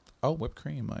thought, oh, whipped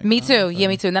cream. Like, me too. Yeah,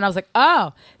 me too. And then I was like,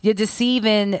 oh, you're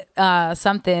deceiving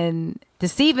some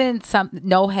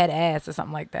no head ass or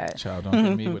something like that. Child, don't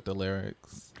get me with the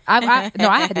lyrics. I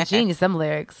had the genius them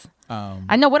lyrics.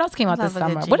 I know what else came out this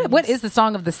summer. What is the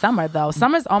song of the summer though?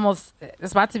 Summer's almost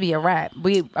it's about to be a wrap.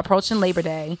 We approaching Labor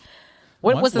Day.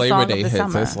 What was the Labor song Day of the hits,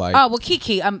 summer? it's like, oh well,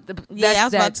 Kiki. I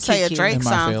was about to say a Drake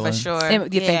song for sure.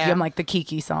 Thank you. I'm like the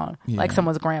Kiki song, like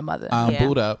someone's grandmother.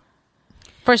 Boot Up.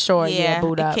 For sure. Yeah,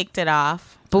 Boot Up. It kicked it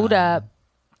off. Boot Up.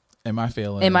 In My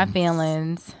Feelings. In My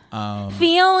Feelings.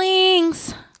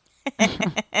 Feelings.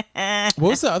 What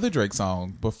was the other Drake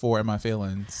song before In My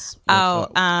Feelings?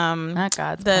 Not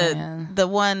God's Plan. The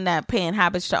one that paying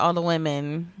homage to all the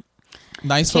women.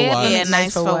 Nice for What? Yeah,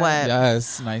 Nice for What.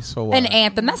 Yes, Nice for What. An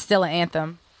anthem. That's still an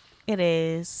anthem. It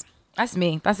is. That's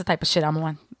me. That's the type of shit I'm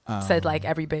on. Said like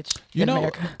every bitch you in know,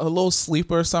 America. A little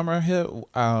sleeper summer hit,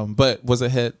 but was a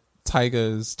hit.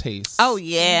 Tyga's Taste. Oh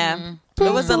yeah,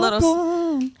 it was a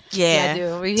little. Yeah,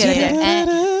 dude. We hear that.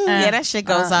 Yeah, that shit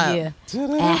goes up. Yeah.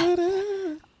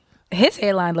 His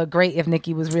hairline looked great if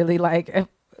Nicki was really like.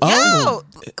 Yo,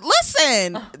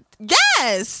 listen.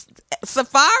 Yes,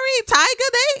 Safari,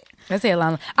 Tyga, His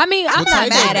hairline. I mean, I'm not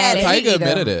mad at it. Tyga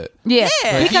admitted it. Yeah,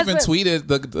 like, he even tweeted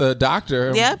the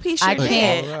doctor. Yep, he sure I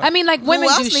can't. did. I mean, like women Who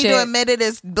else do need shit. to admit it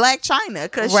is Black China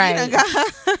because she done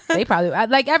got. They probably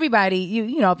like everybody.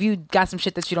 You know, if you got some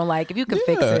shit that you don't like, if you can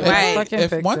fix it, Right. fucking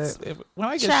fix it. When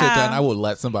I get shit done, I will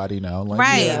let somebody know. Like,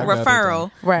 Right, yeah, I got it referral.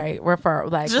 done. Right, refer.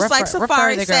 Like Just like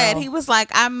Safari the said, girl. he was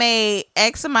like, I made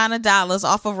X amount of dollars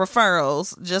off of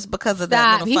referrals just because of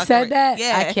that. Stop. Little He said fuckery. that.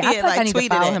 Yeah, I can't. I he feel like I need to tweeted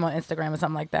follow it. him on Instagram or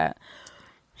something like that.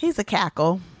 He's a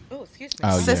cackle. Oh, excuse me.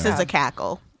 Oh, Sis yeah. is a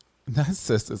cackle. That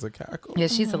sister's a cackle. Yeah,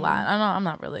 she's a lot. I know. I'm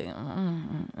not really.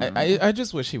 I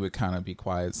just wish he would kind of be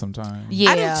quiet sometimes. Yeah,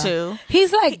 I do too.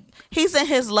 He's like He's in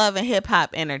his love and hip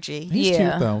hop energy. He's Yeah.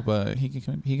 cute though, but he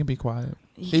can be quiet.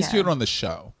 He's can. cute on the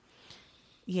show.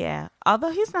 Yeah,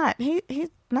 although he's not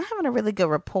not having a really good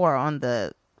rapport on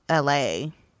the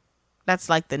LA. That's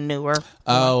like the newer.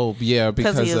 Oh yeah,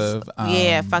 because he was,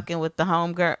 of fucking with the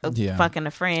homegirl, yeah. fucking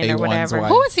a friend or A1's whatever. wife.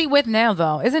 who is he with now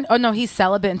though? Isn't? Oh no, he's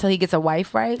celibate until he gets a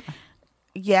wife, right?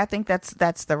 Yeah, I think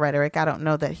that's the rhetoric. I don't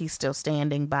know that he's still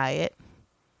standing by it.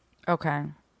 Okay.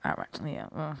 All right.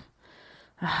 Yeah.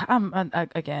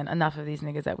 Again, enough of these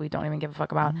niggas that we don't even give a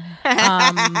fuck about.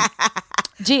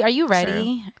 G, are you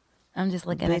ready? Sure. I'm just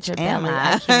looking at your belly.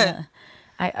 I can't.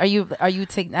 Are you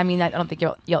taking? I mean, I don't think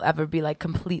you'll ever be like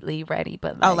completely ready,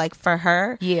 but like, like for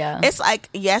her, yeah, it's like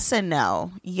yes and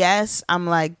no. Yes, I'm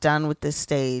like done with this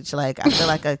stage. Like I feel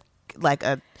like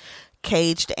a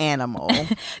caged animal.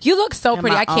 You look so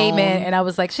pretty. I came in and I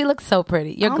was like, she looks so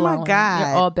pretty. You're glowing. My God.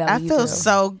 You're all belly. I feel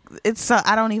so. It's so.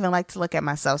 I don't even like to look at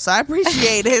myself, so I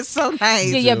appreciate it. It's so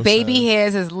nice. Yeah, your baby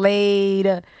hairs is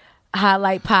laid,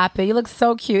 highlight popping. You look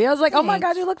so cute. I was like, oh my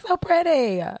God, you look so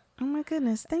pretty. Oh my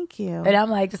goodness, thank you. And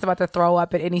I'm like just about to throw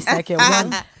up at any second.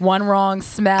 One wrong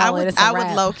smell. I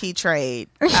would low key trade.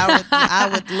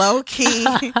 I would low key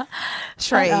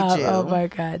trade you. Oh my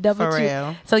God, for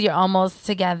real. So you're almost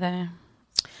together.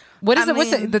 What is it?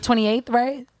 What's it? The 28th,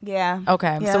 right? Yeah.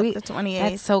 Okay. Yeah, So the 28th.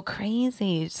 That's so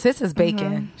crazy. Sis is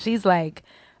baking. She's like,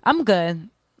 I'm good.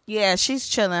 Yeah, she's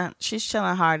chilling. She's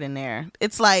chilling hard in there.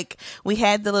 It's like we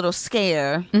had the little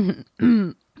scare.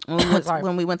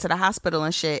 When we went to the hospital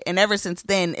and shit, and ever since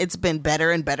then it's been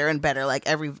better and better and better. Like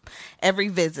every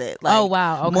visit, like oh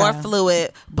wow, okay. More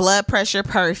fluid, blood pressure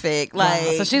perfect. Like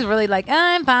wow. So she's really like,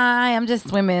 I'm fine. I'm just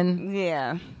swimming.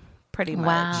 Yeah, pretty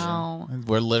much. Wow,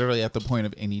 we're literally at the point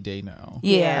of any day now.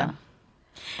 Yeah.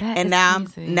 And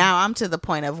now I'm to the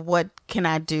point of what can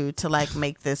I do to like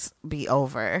make this be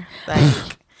over,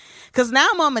 like. Because now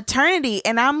I'm on maternity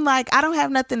and I'm like, I don't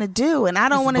have nothing to do and I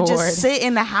don't want to just sit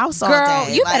in the house all day. Girl,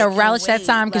 you better like, relish that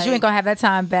time because you ain't going to have that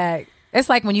time back. It's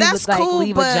like when you That's like cool,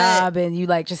 leave a job and you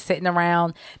like just sitting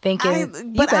around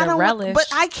thinking, you better relish. But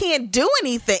I can't do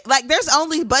anything. Like there's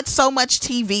only but so much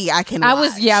TV I can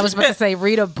watch. I was about to say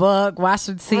read a book, watch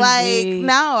some TV. Like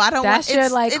no, I don't. That's your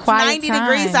like it's quiet 90 time.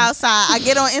 degrees outside. I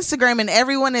get on Instagram and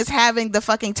everyone is having the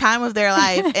fucking time of their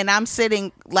life, and I'm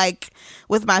sitting like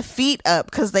with my feet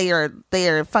up because they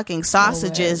are fucking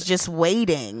sausages just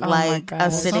waiting like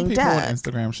a sitting some people duck. on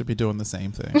Instagram should be doing the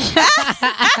same thing.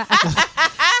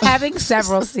 Having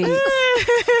several seats.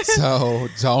 So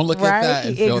don't look at that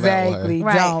and feel that way.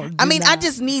 Right. Don't. I mean, I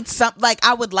just need like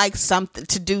I would like something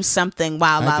to do something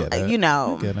while I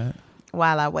get it.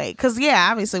 while I wait. Because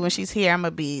obviously when she's here, I'm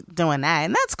gonna be doing that,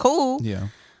 and that's cool. Yeah.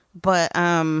 But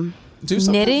do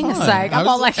something knitting. fun. It's like I'm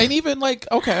all like, and even like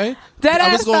I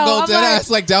dead was gonna go dead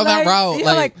ass like down that route.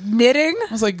 Yeah, like knitting.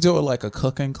 I was like doing like a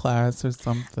cooking class or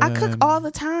something. I cook all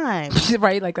the time.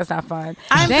 Right, like that's not fun.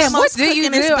 Damn, what do you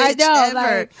do? I know.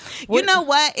 Ever. Like, you know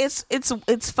what?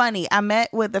 It's funny. I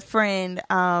met with a friend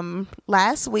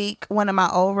last week, one of my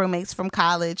old roommates from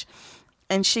college,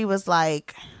 and she was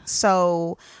like,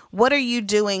 "So, what are you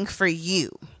doing for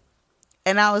you?"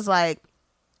 And I was like,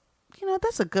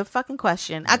 that's a good fucking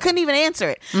question. I couldn't even answer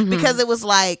it because it was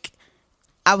like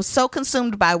I was so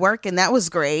consumed by work, and that was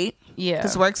great. Yeah,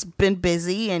 because work's been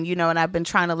busy, and and I've been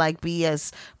trying to like be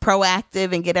as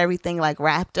proactive and get everything like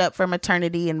wrapped up for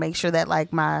maternity and make sure that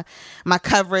like my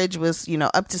coverage was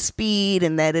up to speed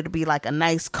and that it'd be like a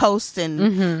nice coast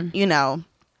and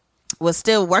was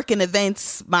still working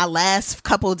events my last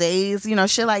couple days,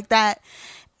 shit like that.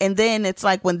 And then it's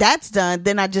like when that's done,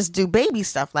 then I just do baby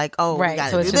stuff like, we gotta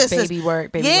so it's do just this. baby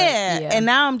work. Yeah. And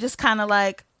now I'm just kind of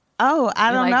like, I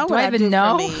don't know. Do I even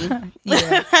know?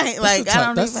 Yeah. Like I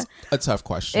don't that's even. a tough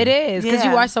question. It is because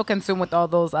you are so consumed with all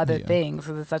those other things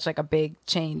because it's such like a big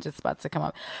change that's about to come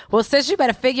up. Well, sis, you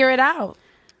better figure it out.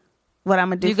 What I'm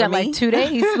gonna do? You got me? like 2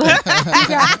 days. You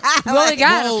only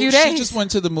got a few days. She just went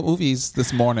to the movies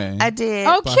this morning. I did.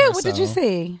 Oh, cute. What did you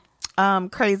see?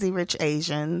 Crazy Rich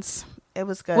Asians. It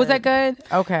was good. Was that good?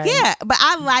 Okay. Yeah, but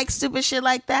I like stupid shit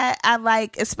like that. I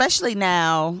like, especially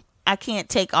now, I can't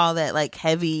take all that like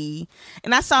heavy.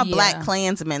 And I saw Black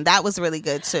Klansman. That was really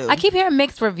good too. I keep hearing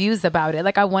mixed reviews about it.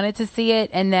 Like I wanted to see it,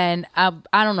 and then I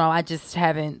don't know. I just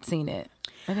haven't seen it.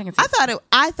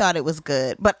 I thought it was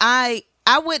good, but I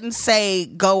wouldn't say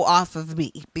go off of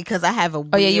me because I have a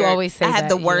weird, you always say I have that,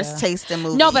 the worst taste in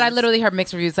movies. No, but I literally heard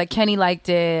mixed reviews. Like Kenny liked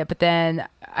it, but then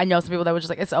I know some people that were just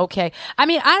like, it's okay. I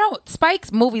mean,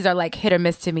 Spike's movies are like hit or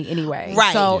miss to me anyway.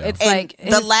 Right. So it's and like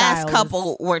the last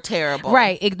couple were terrible.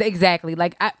 Right. Exactly.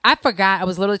 Like I forgot. I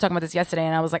was literally talking about this yesterday,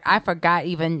 and I was like, I forgot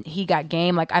even he got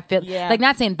game. Like I feel like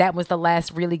not saying that was the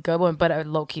last really good one, but I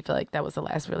low key feel like that was the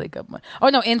last really good one. Oh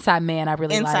no, Inside Man. I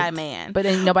really liked. Inside Man. But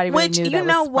then nobody really knew that. You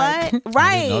know was what? Spike. Right.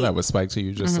 I didn't know that was Spike till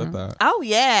you just said that. Oh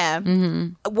yeah.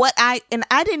 What I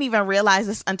didn't even realize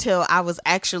this until I was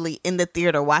actually in the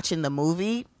theater watching the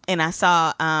movie, and I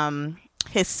saw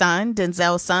his son,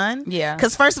 Denzel's son. Yeah.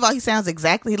 Because first of all, he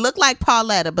looked like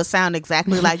Pauletta, but sound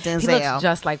exactly like Denzel. He looks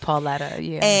just like Pauletta.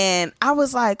 Yeah. And I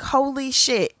was like, holy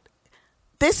shit.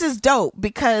 This is dope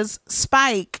because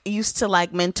Spike used to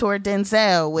like mentor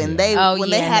Denzel when they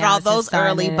had all those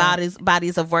early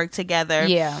bodies of work together.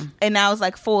 Yeah, and now it's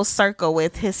like full circle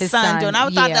with his son doing. I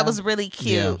thought that was really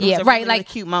cute. Yeah, right, really, like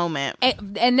cute moment.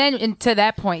 And then to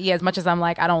that point, as much as I'm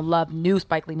like I don't love new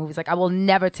Spike Lee movies, like I will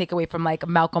never take away from like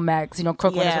Malcolm X.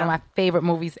 Crooklyn is one of my favorite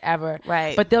movies ever.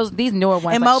 Right, but these newer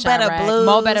ones and like Mo Better Blues,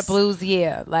 Mo Better Blues,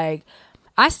 like.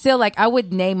 I still like. I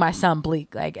would name my son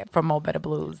Bleak, like from Mo Better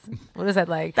Blues. What is that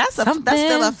like? That's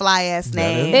still a fly ass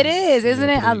name. It is, isn't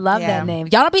it? I love that name.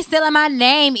 Y'all don't be stealing my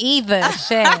name either.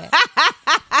 Shit.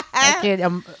 Like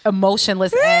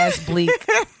emotionless ass Bleak.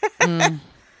 It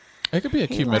could be a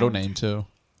cute middle name too.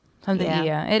 Something.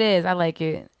 Yeah, it is. I like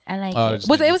it. I like it.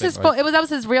 That was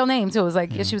his real name too. It was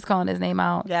like she was calling his name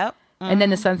out. Yep. And then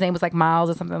the son's name was like Miles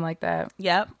or something like that.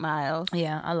 Yep, Miles.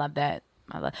 Yeah, I love that.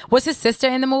 Was his sister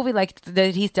in the movie? Like,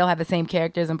 did he still have the same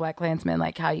characters in Black Klansman?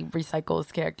 Like how he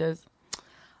recycles characters?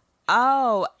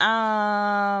 Oh,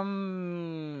 I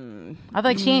feel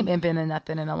like she ain't been in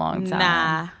nothing in a long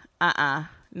time. Nah,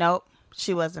 nope,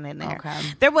 she wasn't in there. Okay.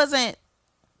 There wasn't.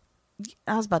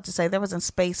 I was about to say there wasn't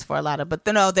space for a lot of, but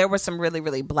no, there were some really,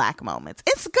 really Black moments.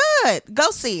 It's good.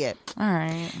 Go see it. All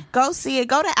right. Go see it.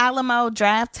 Go to Alamo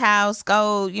Draft House.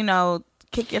 Go,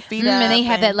 kick your feet up. And they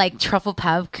have that like truffle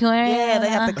popcorn. Yeah, they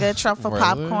have the good truffle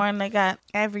popcorn. They got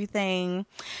everything.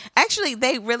 Actually,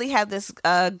 they really have this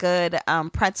good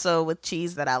pretzel with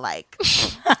cheese that I like.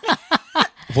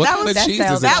 What kind of cheese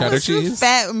is it? That Cheddar was too cheese?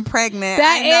 fat and pregnant.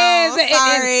 That I know, is.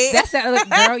 sorry.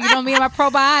 That's girl. You know me and my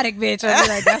probiotic, bitch. I be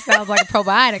like, that sounds like a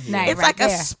probiotic night. It's right like there.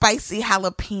 a spicy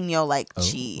jalapeno like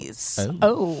cheese.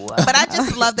 Oh, But I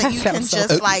just love that you can sounds so just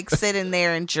good. like sit in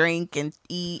there and drink and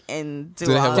eat and do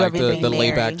Do they all have like everything the there.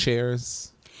 layback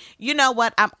chairs? You know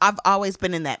what? I've always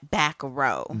been in that back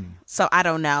row, so I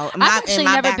don't know. I've actually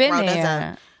never back been row, there's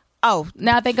there. Oh,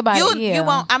 Now I think about it. Yeah. You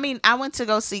won't. I mean, I went to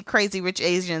go see Crazy Rich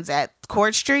Asians at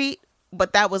Court Street,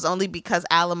 but that was only because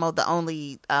Alamo, the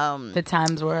only The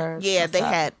times were. yeah, they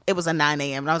had it was a 9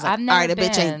 a.m. and I was like, I've all never right, the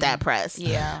bitch been. ain't that pressed.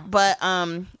 Yeah. But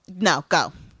no,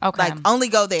 go. Okay. Like only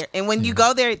go there, and when you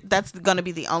go there, that's gonna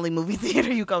be the only movie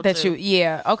theater you go That to.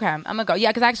 yeah. Okay, I'm gonna go. Yeah,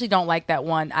 because I actually don't like that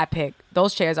one I picked.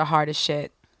 Those chairs are hard as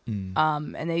shit.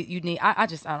 And you need. I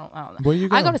don't know. Where you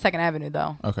I go? go to Second Avenue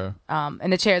though. Okay.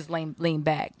 And the chairs lean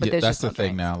back. But Yeah, there's that's just the no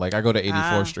thing drinks. now. Like I go to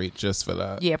 84th Street just for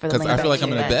that. Yeah, for the because I lean feel like back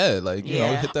I'm in a chairs. bed. Like you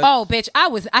know, hit that. Oh, bitch!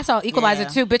 I saw Equalizer Yeah.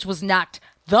 2. Bitch was knocked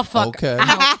the fuck Okay.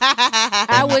 out.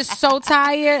 I was so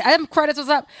tired. Them credits was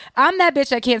up. I'm that bitch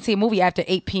that can't see a movie after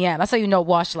 8 p.m. That's how you know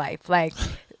wash life. Like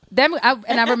them.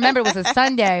 And I remember it was a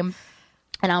Sunday.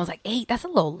 And I was like, 8, that's a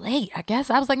little late, I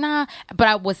guess. I was like, nah. But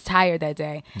I was tired that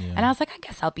day. And I was like, I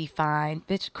guess I'll be fine.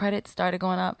 Bitch, credits started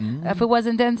going up. If it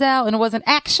wasn't Denzel and it wasn't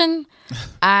action,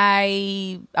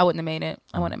 I wouldn't have made it.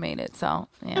 I wouldn't have made it. So,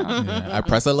 yeah. Yeah, I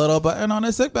press a little button on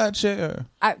a sick bed chair.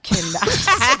 I cannot.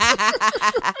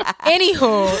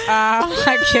 Anywho,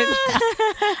 I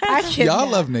cannot. Y'all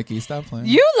love Nikki. Stop playing.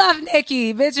 You love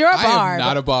Nikki, bitch. You're a I barb. am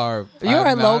not a barb. You're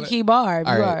I'm a not low-key barb.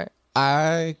 All You right.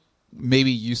 I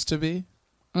maybe used to be.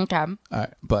 Okay. All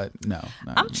right, but no.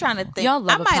 not I'm trying to think. Y'all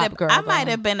love a pop girl, I might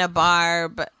though. have been a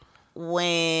barb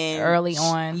when Early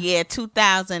on. Yeah,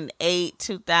 2008,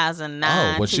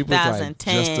 2009, Oh, when she was like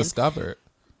 2010. just discovered.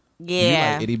 You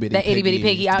Yeah. like itty bitty That itty bitty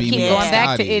piggy. I'll Beam keep Me going Up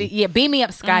back to Scotty. itty. Yeah, beam me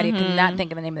up, Scotty. I could not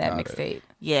think of the name of that mixtape.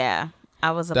 Yeah.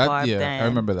 I was a That, barb yeah, then. I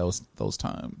remember those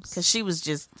times. Because she was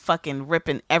just fucking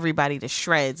ripping everybody to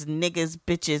shreds. Niggas,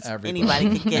 bitches, Everybody.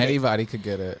 anybody could get it. Anybody could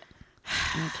get it.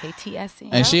 KTSC.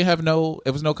 And she have it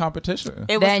was no competition.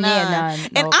 It was Then, yeah, none. none.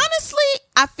 And Nope. honestly,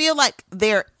 I feel like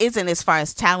there isn't as far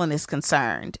as talent is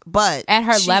concerned, but At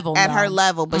her level, at no. her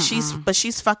level, but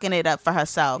she's fucking it up for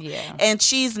herself. Yeah. And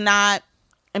she's not.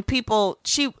 And people,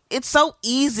 it's so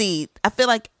easy. I feel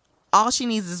like all she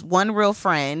needs is one real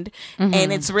friend,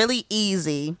 and it's really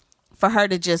easy for her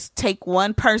to just take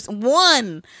one person.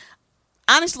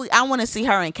 Honestly, I want to see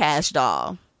her in Cash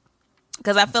Doll.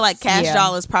 Because I feel like Cash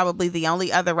Doll is probably the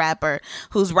only other rapper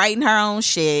who's writing her own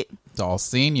shit. It's all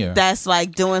senior. That's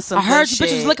like doing some. I heard good you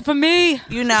bitches shit. looking for me.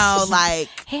 You know, like,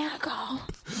 Here I go.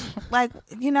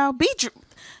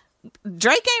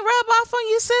 Drake ain't rub off on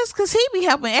you, sis, because he be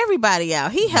helping everybody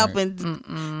out. He helping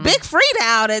Big Frida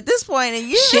out at this point, and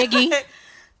you Shiggy. like,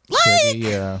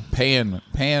 yeah, paying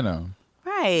them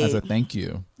right? as a thank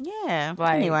you. Yeah.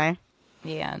 Like, anyway,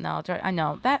 Yeah, no, I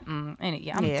know that. I'm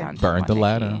done. Burned the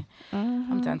ladder.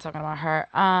 I'm done talking about her.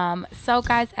 So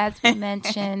guys, as we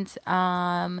mentioned,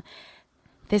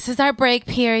 this is our break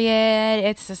period.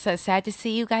 It's just so sad to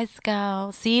see you guys go.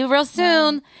 See you real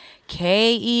soon.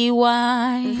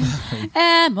 KEYMOUSC.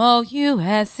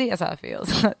 That's how it feels.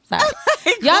 Sorry.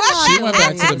 Y'all know She I'm went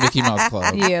back hilarious. to the Mickey Mouse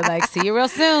Club. Yeah, like see you real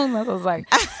soon. That was like,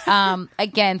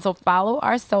 again. So follow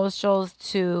our socials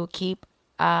to keep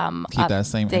that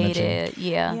same energy. updated.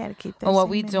 Yeah, Yeah, to keep that on what same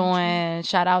we energy. doing.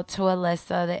 Shout out to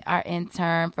Alyssa, our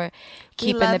intern, for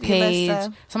keeping the love you, page.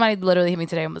 Alyssa. Somebody literally hit me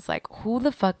today and was like, "Who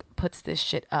the fuck puts this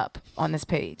shit up on this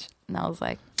page?" And I was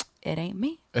like, "It ain't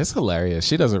me." It's hilarious.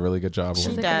 She does a really good job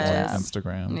on does.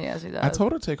 Instagram. Yeah, she does. I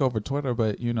told her to take over Twitter,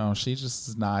 but she just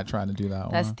is not trying to do that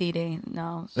That's one. Dee.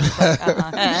 No, she's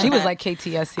like, she was like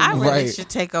KTSC. I really Right. should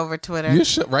take over Twitter. You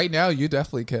should right now. You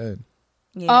definitely could.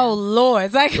 Yeah. Oh Lord,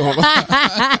 it's like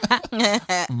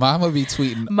Mama be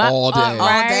tweeting all day.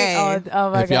 right? day.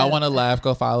 Oh my If y'all God. want to laugh,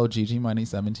 go follow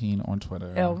GGMoney17 on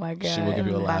Twitter. Oh my She will give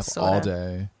you a God. laugh Basura. all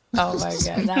day. Oh my God.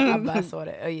 I saw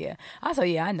that. Oh yeah. Also,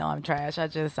 yeah, I know I'm trash. I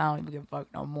don't even give a fuck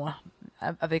no more.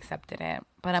 I've accepted it.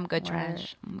 But I'm good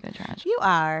trash. I'm good trash. You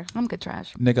are. I'm good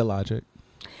trash. gga-Logic.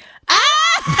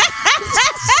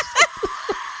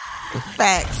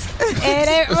 Facts. It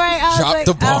ain't right. I was Drop like,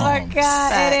 the oh my bombs.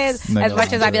 God, it is. Nigga As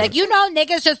much as I'd be like,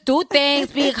 niggas just do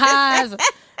things because.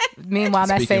 Meanwhile, I'm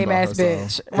that Speaking same about ass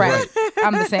herself. bitch. Right.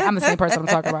 I'm the same person I'm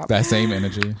talking about. That same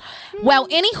energy. Well,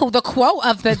 anywho, the quote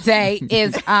of the day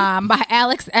is by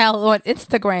Alex L on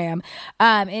Instagram.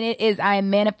 And it is, I am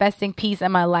manifesting peace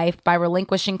in my life by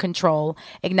relinquishing control,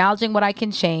 acknowledging what I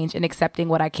can change, and accepting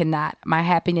what I cannot. My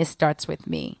happiness starts with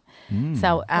me.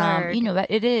 So, Word. that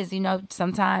it is,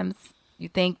 sometimes You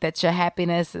think that your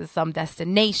happiness is some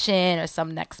destination or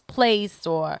some next place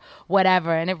or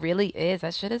whatever, and it really is.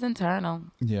 That shit is internal.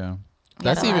 Yeah.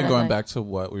 That's even going back to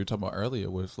what we were talking about earlier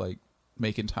with like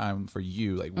making time for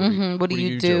you. Like, what do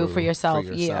you do for yourself?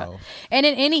 Yeah. And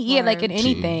in any, like in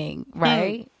anything,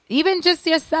 right? Even just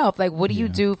yourself. Like, what do you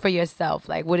do for yourself?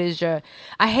 Like, what is your,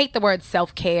 I hate the word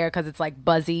self-care because it's like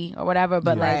buzzy or whatever,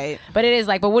 but like, but it is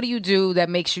like, but what do you do that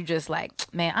makes you just like,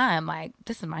 man, I am like,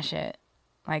 this is my shit.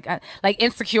 Like, like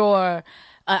Insecure,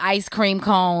 an ice cream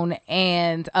cone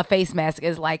and a face mask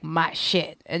is like my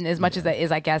shit. And as much as that is,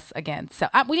 I guess, again, so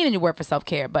we need a new word for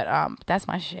self-care, but that's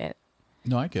my shit.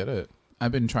 No, I get it.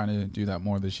 I've been trying to do that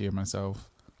more this year myself.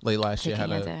 Late last year, I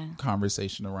had a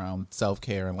conversation around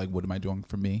self-care and like, what am I doing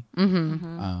for me?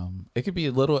 It could be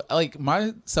a little like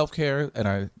my self-care, and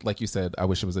I, like you said, I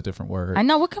wish it was a different word. I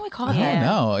know. What can we call it? I don't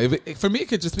know. For me, it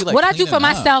could just be like what I do for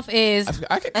myself is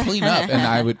I could clean up, and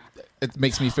I would. It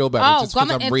makes me feel better. Just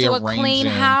coming I'm into rearranging. A clean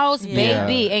house,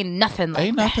 baby, ain't nothing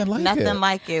like nothing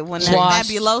like it. When that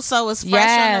fabuloso is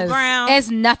fresh on the ground,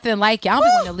 it's nothing like it. I don't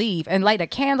want to leave and light a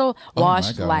candle,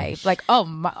 wash life. Like oh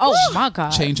my god,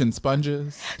 changing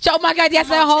sponges. Oh my god, yes,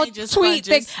 that whole tweet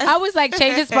thing. I was like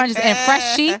changing sponges and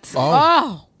fresh sheets.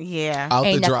 Oh. Yeah, out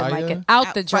ain't the nothing dryer. like it.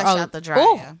 Out the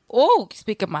dryer. Oh,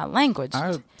 speaking my language.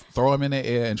 I throw them in the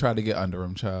air and try to get under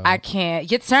them, child. I can't.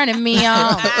 You're turning me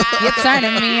on. You're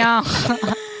turning me on.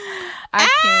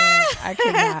 I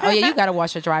cannot. Oh yeah, you gotta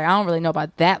wash your dryer. I don't really know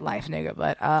about that life, nigga,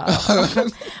 but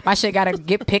my shit gotta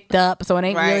get picked up so it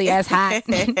ain't really as hot.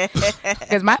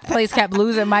 Because my place kept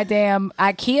losing my damn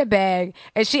IKEA bag,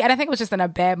 and I think it was just in a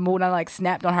bad mood. And I like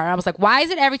snapped on her. And I was like, "Why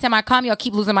is it every time I come, y'all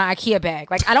keep losing my IKEA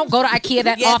bag? Like I don't go to IKEA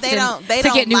that often to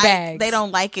get new bags. They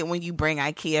don't like it when you bring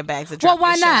IKEA bags to drop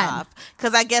your shit off.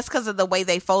 Because I guess because of the way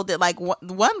they fold it. Like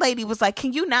one lady was like,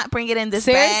 "Can you not bring it in this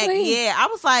bag?" Yeah, I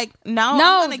was like, "No,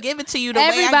 I'm gonna give it to you."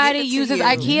 Everybody uses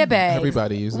IKEA bags.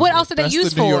 Everybody uses. What else do they use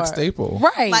the for? New York staple,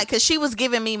 right? Like, cause she was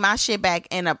giving me my shit back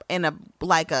in a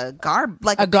garbage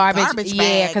bag.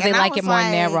 Yeah, because they like it more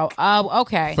narrow. Oh,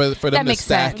 okay. For them to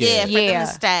stack it. Yeah, for them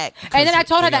to stack. And then I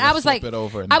told her that I was like,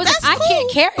 I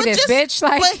can't carry this, bitch.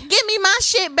 Like, but give me my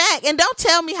shit back and don't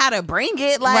tell me how to bring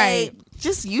it. Like,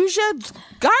 just use your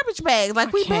garbage bag,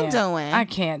 like we've been doing. I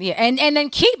can't. Yeah, and then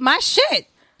keep my shit.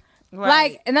 Right.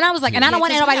 Like, and then I was like, and I don't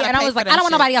want anybody, and I was like, I don't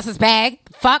want nobody else's bag.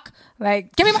 Fuck.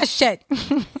 Like, give me my shit.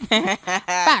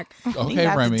 Back. Okay,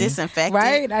 Remy. Disinfect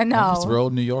right? I know. It's real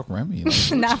New York Remy.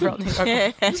 Not real New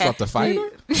York. You about to fight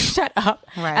her? Shut up.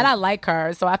 Right. And I like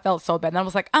her, so I felt so bad. And I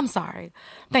was like, I'm sorry.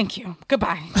 Thank you.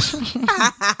 Goodbye.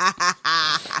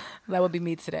 That would be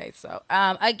me today. So,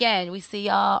 again, we see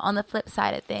y'all on the flip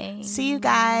side of things. See you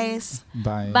guys.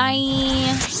 Bye.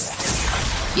 Bye.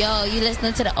 Yo, you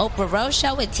listening to the Oprah Rose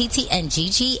Show with TT and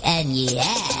Gigi, and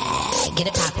get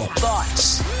it poppin'.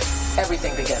 Thoughts.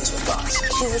 Everything begins with thoughts.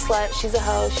 She's a slut, she's a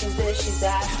hoe, she's this, she's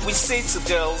that. We say to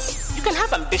girls, you can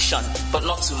have ambition, but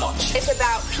not too much. It's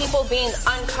about people being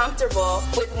uncomfortable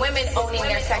with women owning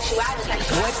their sexuality.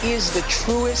 What is the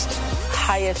truest,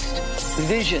 highest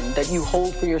vision that you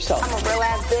hold for yourself? I'm a real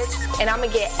ass bitch, and I'm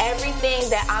gonna get everything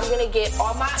that I'm gonna get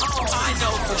on my own. I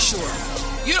know for sure.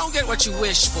 You don't get what you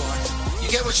wish for. You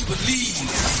get what you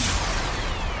believe.